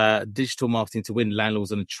media, digital marketing to win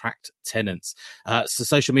landlords and attract tenants? So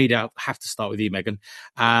social media, I have to start with you, Megan.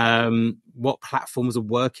 What platforms are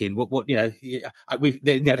working?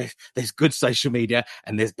 There's good social media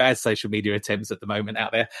and there's bad social media attempts at the moment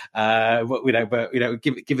out there.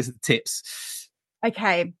 Give us the tips.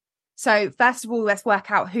 Okay. So first of all, let's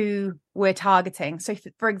work out who we're targeting. So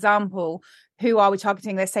for example, who are we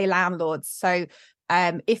targeting? Let's say landlords. So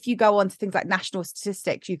if you go on to things like national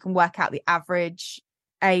statistics, you can work out the average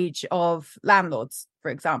age of landlords,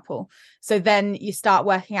 for example. So then you start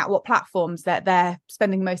working out what platforms that they're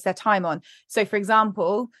spending most of their time on. So for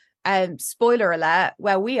example, spoiler alert,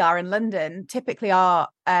 where we are in London, typically our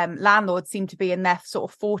landlords seem to be in their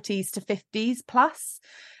sort of 40s to 50s plus.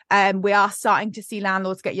 We are starting to see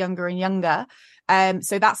landlords get younger and younger.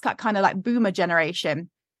 So that's kind of like boomer generation.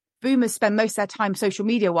 Boomers spend most of their time social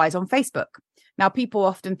media wise on Facebook. Now, people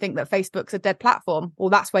often think that Facebook's a dead platform. Well,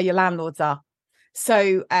 that's where your landlords are.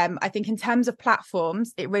 So I think in terms of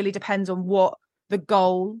platforms, it really depends on what the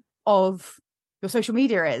goal of your social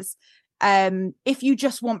media is. If you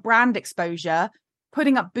just want brand exposure,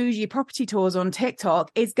 putting up bougie property tours on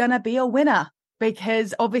TikTok is going to be a winner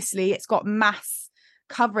because obviously it's got mass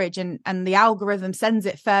coverage and the algorithm sends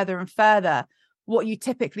it further and further. What you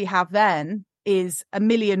typically have then is 1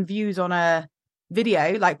 million views on a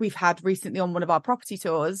video like we've had recently on one of our property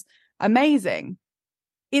tours. Amazing.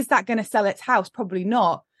 Is that going to sell its house? Probably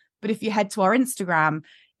not. But if you head to our Instagram,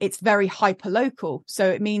 it's very hyper local. So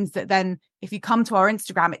it means that then if you come to our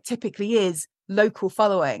Instagram, it typically is local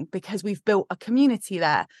following because we've built a community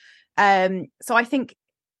there. So I think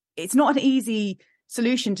it's not an easy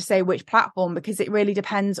solution to say which platform because it really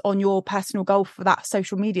depends on your personal goal for that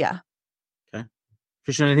social media. Okay.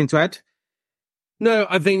 Christian, anything to add? No,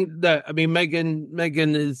 I think that,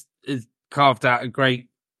 Megan is carved out a great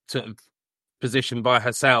sort of position by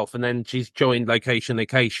herself, and then she's joined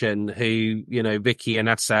Location, who, Vicky and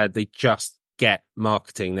Assad, they just get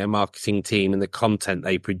marketing. Their marketing team and the content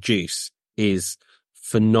they produce is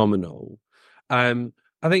phenomenal. I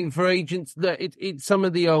think for agents, that it's some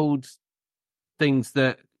of the old things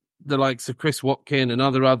that the likes of Chris Watkin and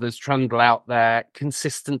others trundle out there.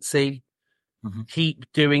 Consistency. Mm-hmm.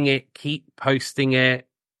 Keep doing it, keep posting it.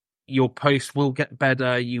 your post will get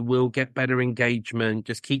better. You will get better engagement.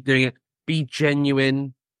 Just keep doing it. Be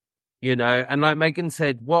genuine, and like Megan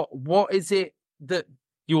said, what is it that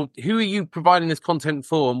who are you providing this content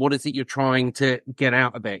for, and what is it you're trying to get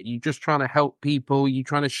out of it? You just trying to help people, you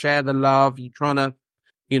trying to share the love, you trying to,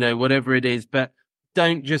 whatever it is, but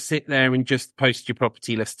don't just sit there and just post your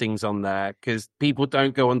property listings on there, because people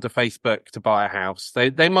don't go onto Facebook to buy a house.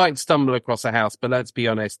 They might stumble across a house, but let's be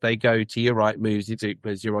honest, they go to your Rightmoves, your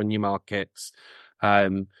Zooplas, your On Your Markets.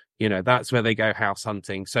 That's where they go house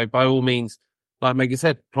hunting. So by all means, like Megan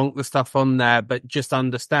said, plonk the stuff on there, but just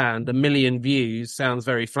understand 1 million views sounds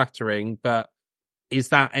very flattering, but is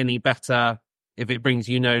that any better if it brings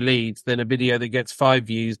you no leads than a video that gets 5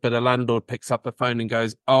 views, but a landlord picks up the phone and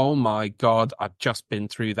goes, oh my God, I've just been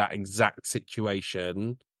through that exact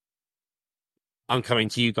situation. I'm coming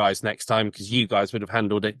to you guys next time because you guys would have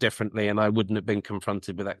handled it differently and I wouldn't have been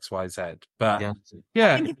confronted with X, Y, Z. But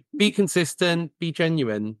yeah, be consistent, be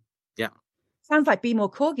genuine. Yeah. Sounds like be more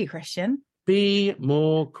corgi, Christian. Be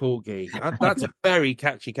more corgi. That's a very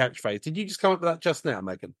catchy catchphrase. Did you just come up with that just now,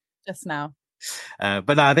 Megan? Just now.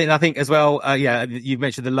 But no, I think as well, you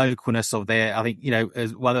mentioned the localness of there. I think,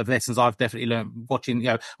 as one of the lessons I've definitely learned watching,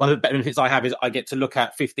 one of the benefits I have is I get to look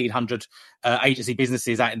at 1,500 agency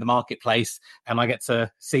businesses out in the marketplace, and I get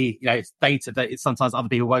to see, it's data that sometimes other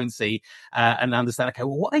people won't see, and understand, okay,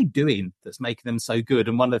 well, what are they doing that's making them so good?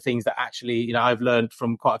 And one of the things that actually, I've learned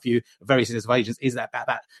from quite a few very successful agents is that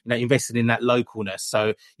investing in that localness.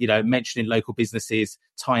 So, mentioning local businesses,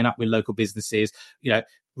 tying up with local businesses,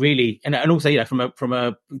 really, and also, from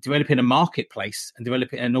a developing a marketplace and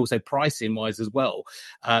developing, and also pricing wise as well,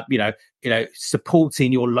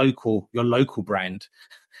 supporting your local brand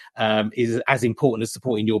is as important as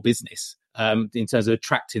supporting your business in terms of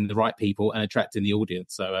attracting the right people and attracting the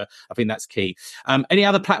audience. So I think that's key. Any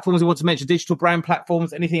other platforms we want to mention? Digital brand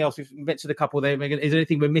platforms? Anything else? We've mentioned a couple there, Megan. Is there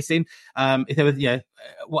anything we're missing? If there was,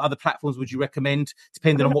 what other platforms would you recommend,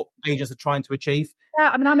 depending on what agents are trying to achieve?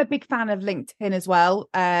 Yeah, I'm a big fan of LinkedIn as well.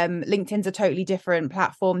 LinkedIn's a totally different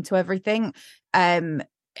platform to everything.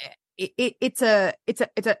 It's a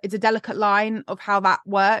delicate line of how that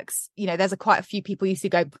works. There's quite a few people used to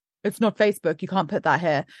go, it's not Facebook, you can't put that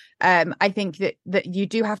here. I think that you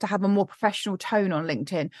do have to have a more professional tone on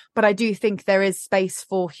LinkedIn, but I do think there is space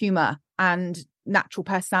for humor and natural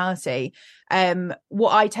personality.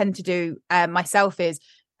 What I tend to do myself is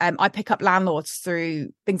I pick up landlords through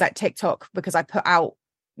things like TikTok, because I put out,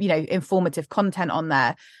 informative content on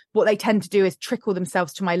there. What they tend to do is trickle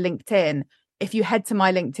themselves to my LinkedIn. If you head to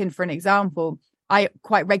my LinkedIn, for an example, I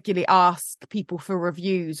quite regularly ask people for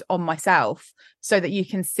reviews on myself, so that you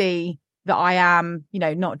can see that I am,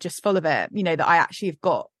 not just full of it, that I actually have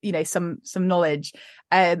got, some knowledge.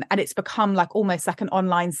 And it's become almost like an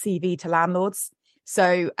online CV to landlords.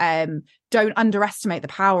 So don't underestimate the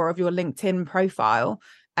power of your LinkedIn profile.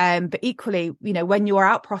 But equally, when you're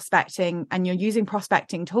out prospecting and you're using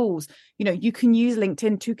prospecting tools, you can use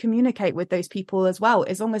LinkedIn to communicate with those people as well.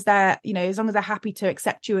 As long as they're happy to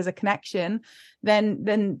accept you as a connection, then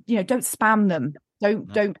don't spam them. Don't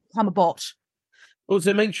become a bot.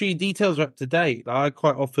 Also, make sure your details are up to date. I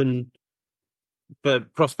quite often, for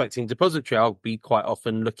prospecting depository, I'll be quite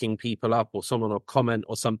often looking people up, or someone will comment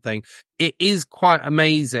or something. It is quite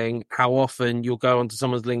amazing how often you'll go onto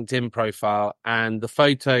someone's LinkedIn profile and the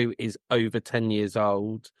photo is over 10 years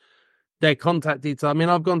old. Their contact details, I mean,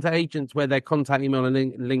 I've gone to agents where their contact email on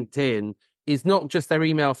LinkedIn is not just their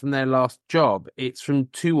email from their last job, it's from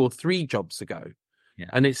 2 or 3 jobs ago. Yeah.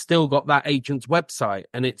 And it's still got that agent's website,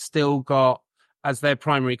 and it's still got as their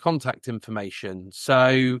primary contact information.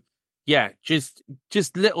 So yeah, just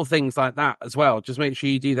little things like that as well. Just make sure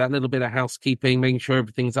you do that little bit of housekeeping, making sure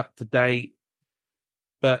everything's up to date.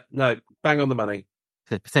 But no, bang on the money.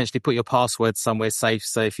 Potentially put your password somewhere safe,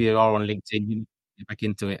 so if you are on LinkedIn, you get back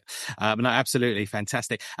into it. No, absolutely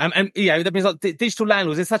fantastic. And that means digital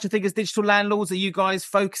landlords. Is there such a thing as digital landlords? Are you guys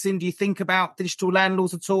focusing? Do you think about digital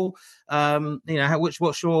landlords at all?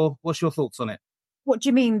 What's your thoughts on it? What do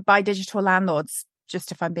you mean by digital landlords?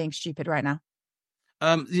 Just if I'm being stupid right now.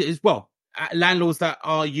 Landlords that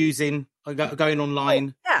are going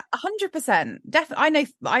online. Oh, yeah, 100%.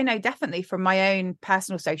 I know definitely from my own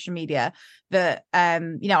personal social media that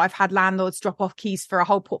I've had landlords drop off keys for a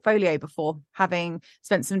whole portfolio before, having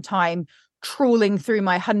spent some time trawling through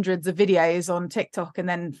my hundreds of videos on TikTok and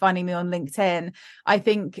then finding me on LinkedIn. I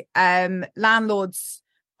think landlords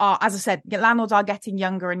are, as I said, landlords are getting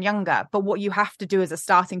younger and younger, but what you have to do as a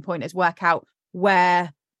starting point is work out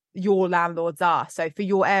where your landlords are. So for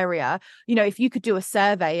your area, if you could do a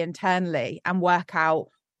survey internally and work out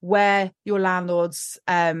where your landlords,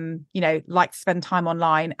 like to spend time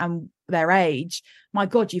online and their age, my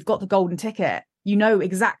God, you've got the golden ticket. You know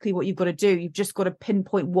exactly what you've got to do. You've just got to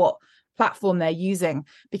pinpoint what platform they're using,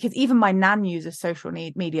 because even my nan uses social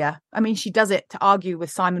media. I mean, she does it to argue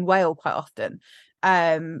with Simon Whale quite often.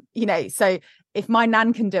 So if my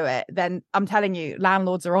nan can do it, then I'm telling you,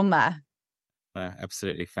 landlords are on there.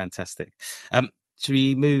 Absolutely fantastic. Should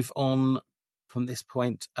we move on from this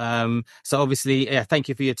point? So obviously, thank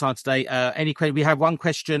you for your time today. Any question? We have one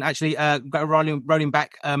question actually. Rolling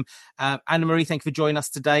back. Anna Marie, thank you for joining us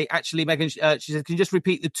today. Actually, Megan, she said, can you just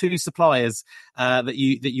repeat the 2 suppliers that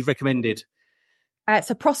you've recommended?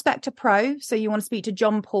 So Prospector Pro. So you want to speak to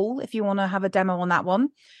John Paul if you want to have a demo on that one.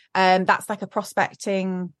 That's like a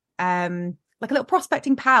prospecting, like a little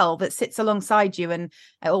prospecting pal that sits alongside you, and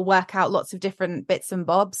it will work out lots of different bits and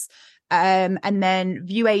bobs. And then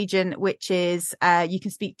View Agent, which is you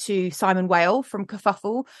can speak to Simon Whale from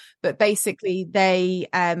Kerfuffle, but basically they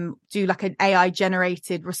do like an AI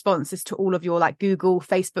generated responses to all of your like Google,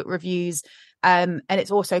 Facebook reviews. And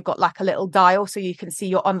it's also got like a little dial so you can see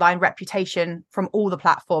your online reputation from all the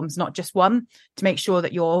platforms, not just one, to make sure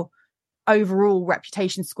that your overall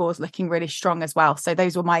reputation score is looking really strong as well. So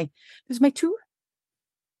those are my 2.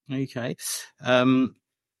 Okay.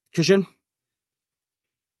 Christian?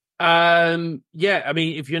 I mean,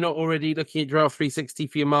 if you're not already looking at Draft 360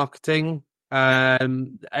 for your marketing,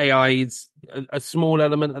 AI is a small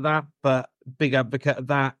element of that, but big advocate of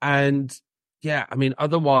that. And yeah, I mean,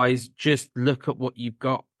 otherwise, just look at what you've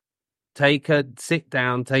got. Sit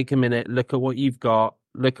down, take a minute, look at what you've got,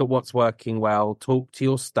 look at what's working well, talk to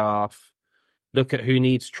your staff, look at who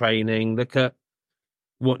needs training, look at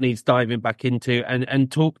what needs diving back into,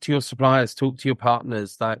 and talk to your suppliers, talk to your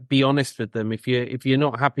partners, like be honest with them. If you're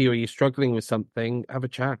not happy or you're struggling with something, have a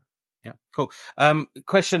chat. Yeah, cool.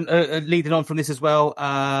 Question leading on from this as well.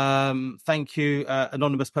 Thank you,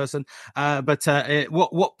 anonymous person. But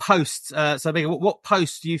what posts? What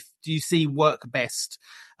posts do you see work best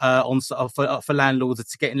for landlords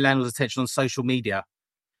to getting landlords' attention on social media?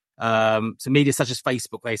 So media such as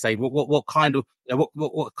Facebook, they say. What kind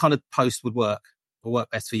of post would work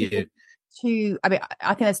best for you? I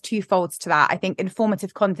think there's 2 folds to that. I think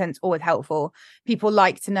informative content's always helpful. People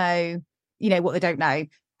like to know, what they don't know.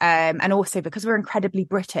 And also because we're incredibly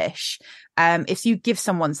British, if you give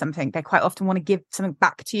someone something, they quite often want to give something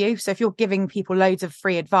back to you. So if you're giving people loads of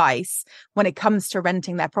free advice, when it comes to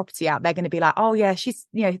renting their property out, they're going to be like, oh yeah, she's,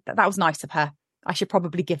 that was nice of her. I should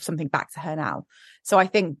probably give something back to her now. So I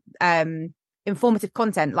think, informative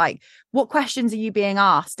content, like what questions are you being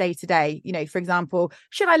asked day to day? For example,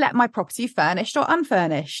 should I let my property furnished or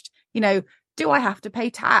unfurnished? Do I have to pay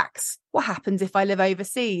tax? What happens if I live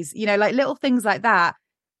overseas? Like little things like that.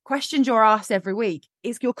 Questions you're asked every week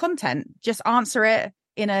is your content. Just answer it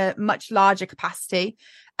in a much larger capacity.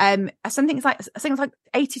 I think it's like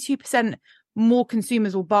 82% more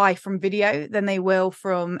consumers will buy from video than they will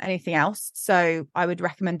from anything else. So I would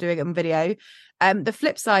recommend doing it on video. The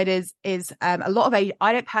flip side is a lot of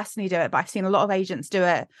I don't personally do it, but I've seen a lot of agents do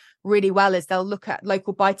it really well. Is they'll look at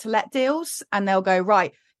local buy-to-let deals and they'll go,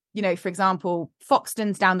 right, for example,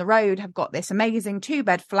 Foxtons down the road have got this amazing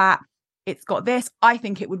 2-bed flat. It's got this. I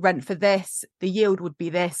think it would rent for this. The yield would be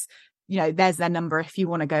this. There's their number if you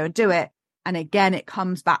want to go and do it. And again, it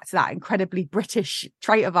comes back to that incredibly British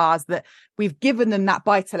trait of ours that we've given them that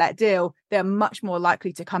buy-to-let deal. They're much more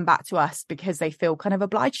likely to come back to us because they feel kind of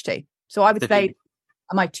obliged to. So I would say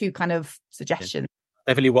are my 2 kind of suggestions.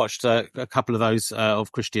 Definitely watched a couple of those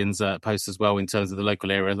of Christian's posts as well in terms of the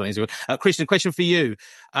local area. Christian, question for you.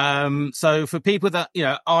 So for people that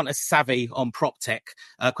aren't as savvy on prop tech,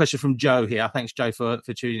 question from Joe here. Thanks, Joe, for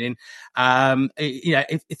tuning in.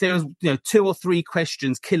 If there was 2 or 3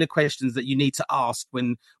 questions, killer questions that you need to ask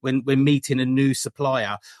when meeting a new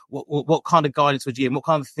supplier, what kind of guidance would you give? What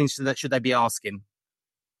kind of things should they be asking?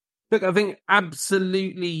 Look, I think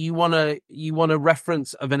absolutely you want a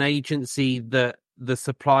reference of an agency that the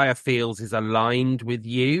supplier feels is aligned with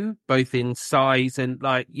you, both in size and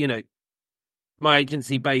my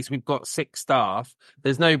agency base, we've got 6 staff.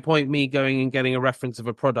 There's no point me going and getting a reference of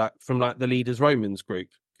a product from like the Leaders Romans group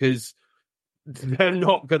because they're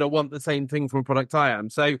not going to want the same thing from a product I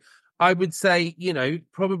am. So I would say,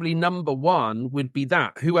 probably number 1 would be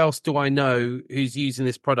that. Who else do I know who's using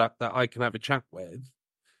this product that I can have a chat with?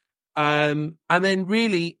 And then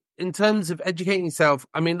really in terms of educating yourself,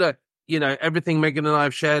 I mean, look, everything Megan and I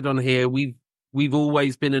have shared on here, we've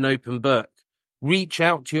always been an open book. Reach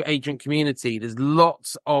out to your agent community. There's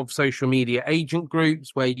lots of social media agent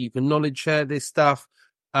groups where you can knowledge share this stuff.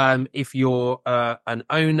 If you're an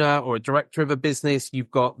owner or a director of a business,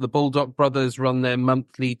 you've got the Baldock brothers run their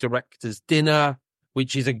monthly directors dinner,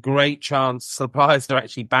 which is a great chance. Suppliers are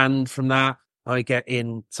actually banned from that. I get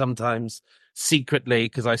in sometimes secretly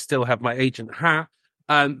because I still have my agent hat.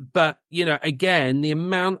 But, you know, again, the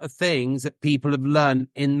amount of things that people have learned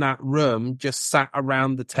in that room, just sat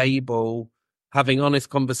around the table, having honest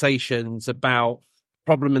conversations about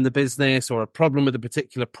problem in the business or a problem with a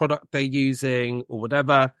particular product they're using or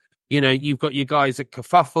whatever. You know, you've got your guys at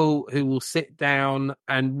Kerfuffle who will sit down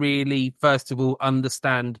and really, first of all,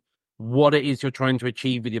 understand what it is you're trying to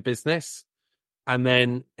achieve with your business, and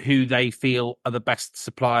then who they feel are the best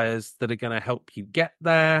suppliers that are going to help you get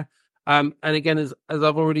there. And again, as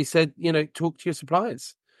I've already said, you know, talk to your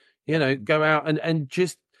suppliers, you know, go out and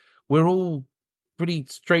just, we're all pretty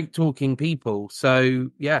straight talking people. So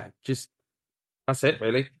yeah, just, that's it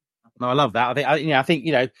really. No, I love that. I think,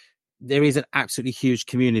 you know, there is an absolutely huge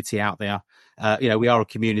community out there. You know, we are a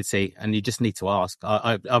community, and you just need to ask.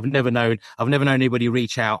 I've never known anybody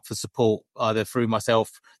reach out for support either through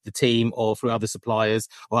myself, the team, or through other suppliers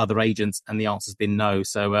or other agents, and the answer's been no.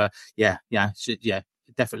 So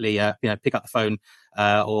definitely, you know, pick up the phone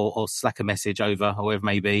or Slack a message over, or whatever it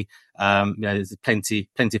may be. You know, there's plenty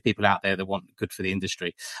of people out there that want good for the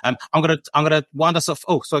industry. I'm gonna wind us off.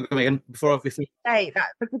 Oh, sorry, Megan. Hey,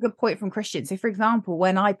 that's a good point from Christian. So, for example,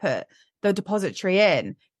 when I put the depository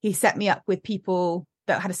in, he set me up with people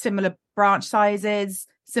that had a similar branch sizes,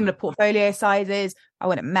 similar portfolio sizes. I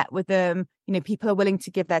went and met with them. You know, people are willing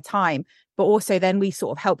to give their time, but also then we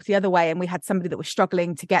sort of helped the other way, and we had somebody that was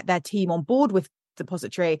struggling to get their team on board with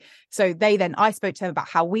depository. So I spoke to them about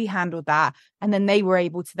how we handled that, and then they were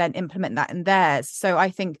able to then implement that in theirs. So I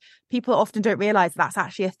think people often don't realize that's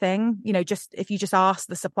actually a thing. You know, just if you just ask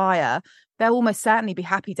the supplier, they'll almost certainly be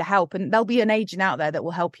happy to help, and there'll be an agent out there that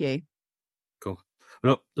will help you. Cool.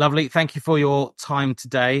 Look, lovely. Thank you for your time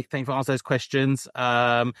today. Thank you for answering those questions.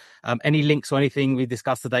 Any links or anything we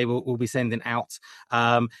discussed today, we'll be sending out.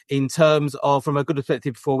 In terms of, from a good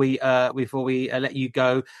perspective, before we let you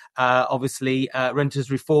go, obviously, renters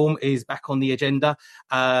reform is back on the agenda.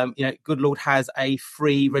 You know, Good Lord has a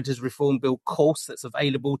free renters reform bill course that's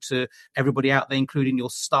available to everybody out there, including your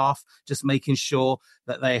staff, just making sure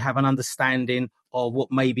that they have an understanding of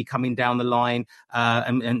what may be coming down the line,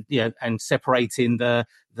 and you know, and separating the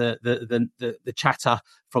chatter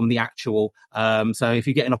from the actual. So if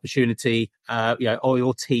you get an opportunity, you know, or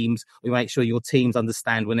your teams, we make sure your teams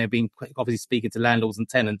understand when they're being obviously speaking to landlords and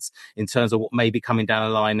tenants in terms of what may be coming down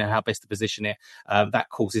the line and how best to position it. That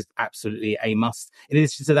course is absolutely a must. In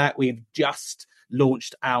addition to that, we've just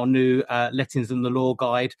launched our new Lettings and the Law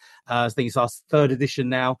guide. I think it's our third edition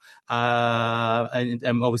now, and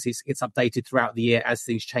obviously it's updated throughout the year as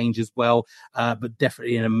things change as well. But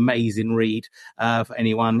definitely an amazing read for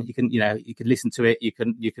anyone. You can listen to it, you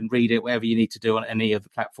can read it, whatever you need to do on any of the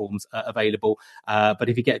platforms available. But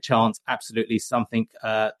if you get a chance, absolutely something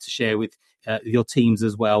to share with your teams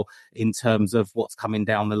as well in terms of what's coming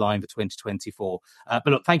down the line for 2024. But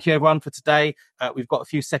look, thank you everyone for today. We've got a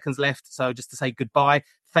few seconds left, so just to say goodbye.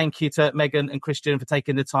 Thank you to Megan and Christian for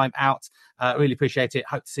taking the time out. Really appreciate it.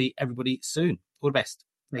 Hope to see everybody soon. All the best.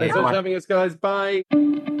 Thanks for having us, guys. Bye.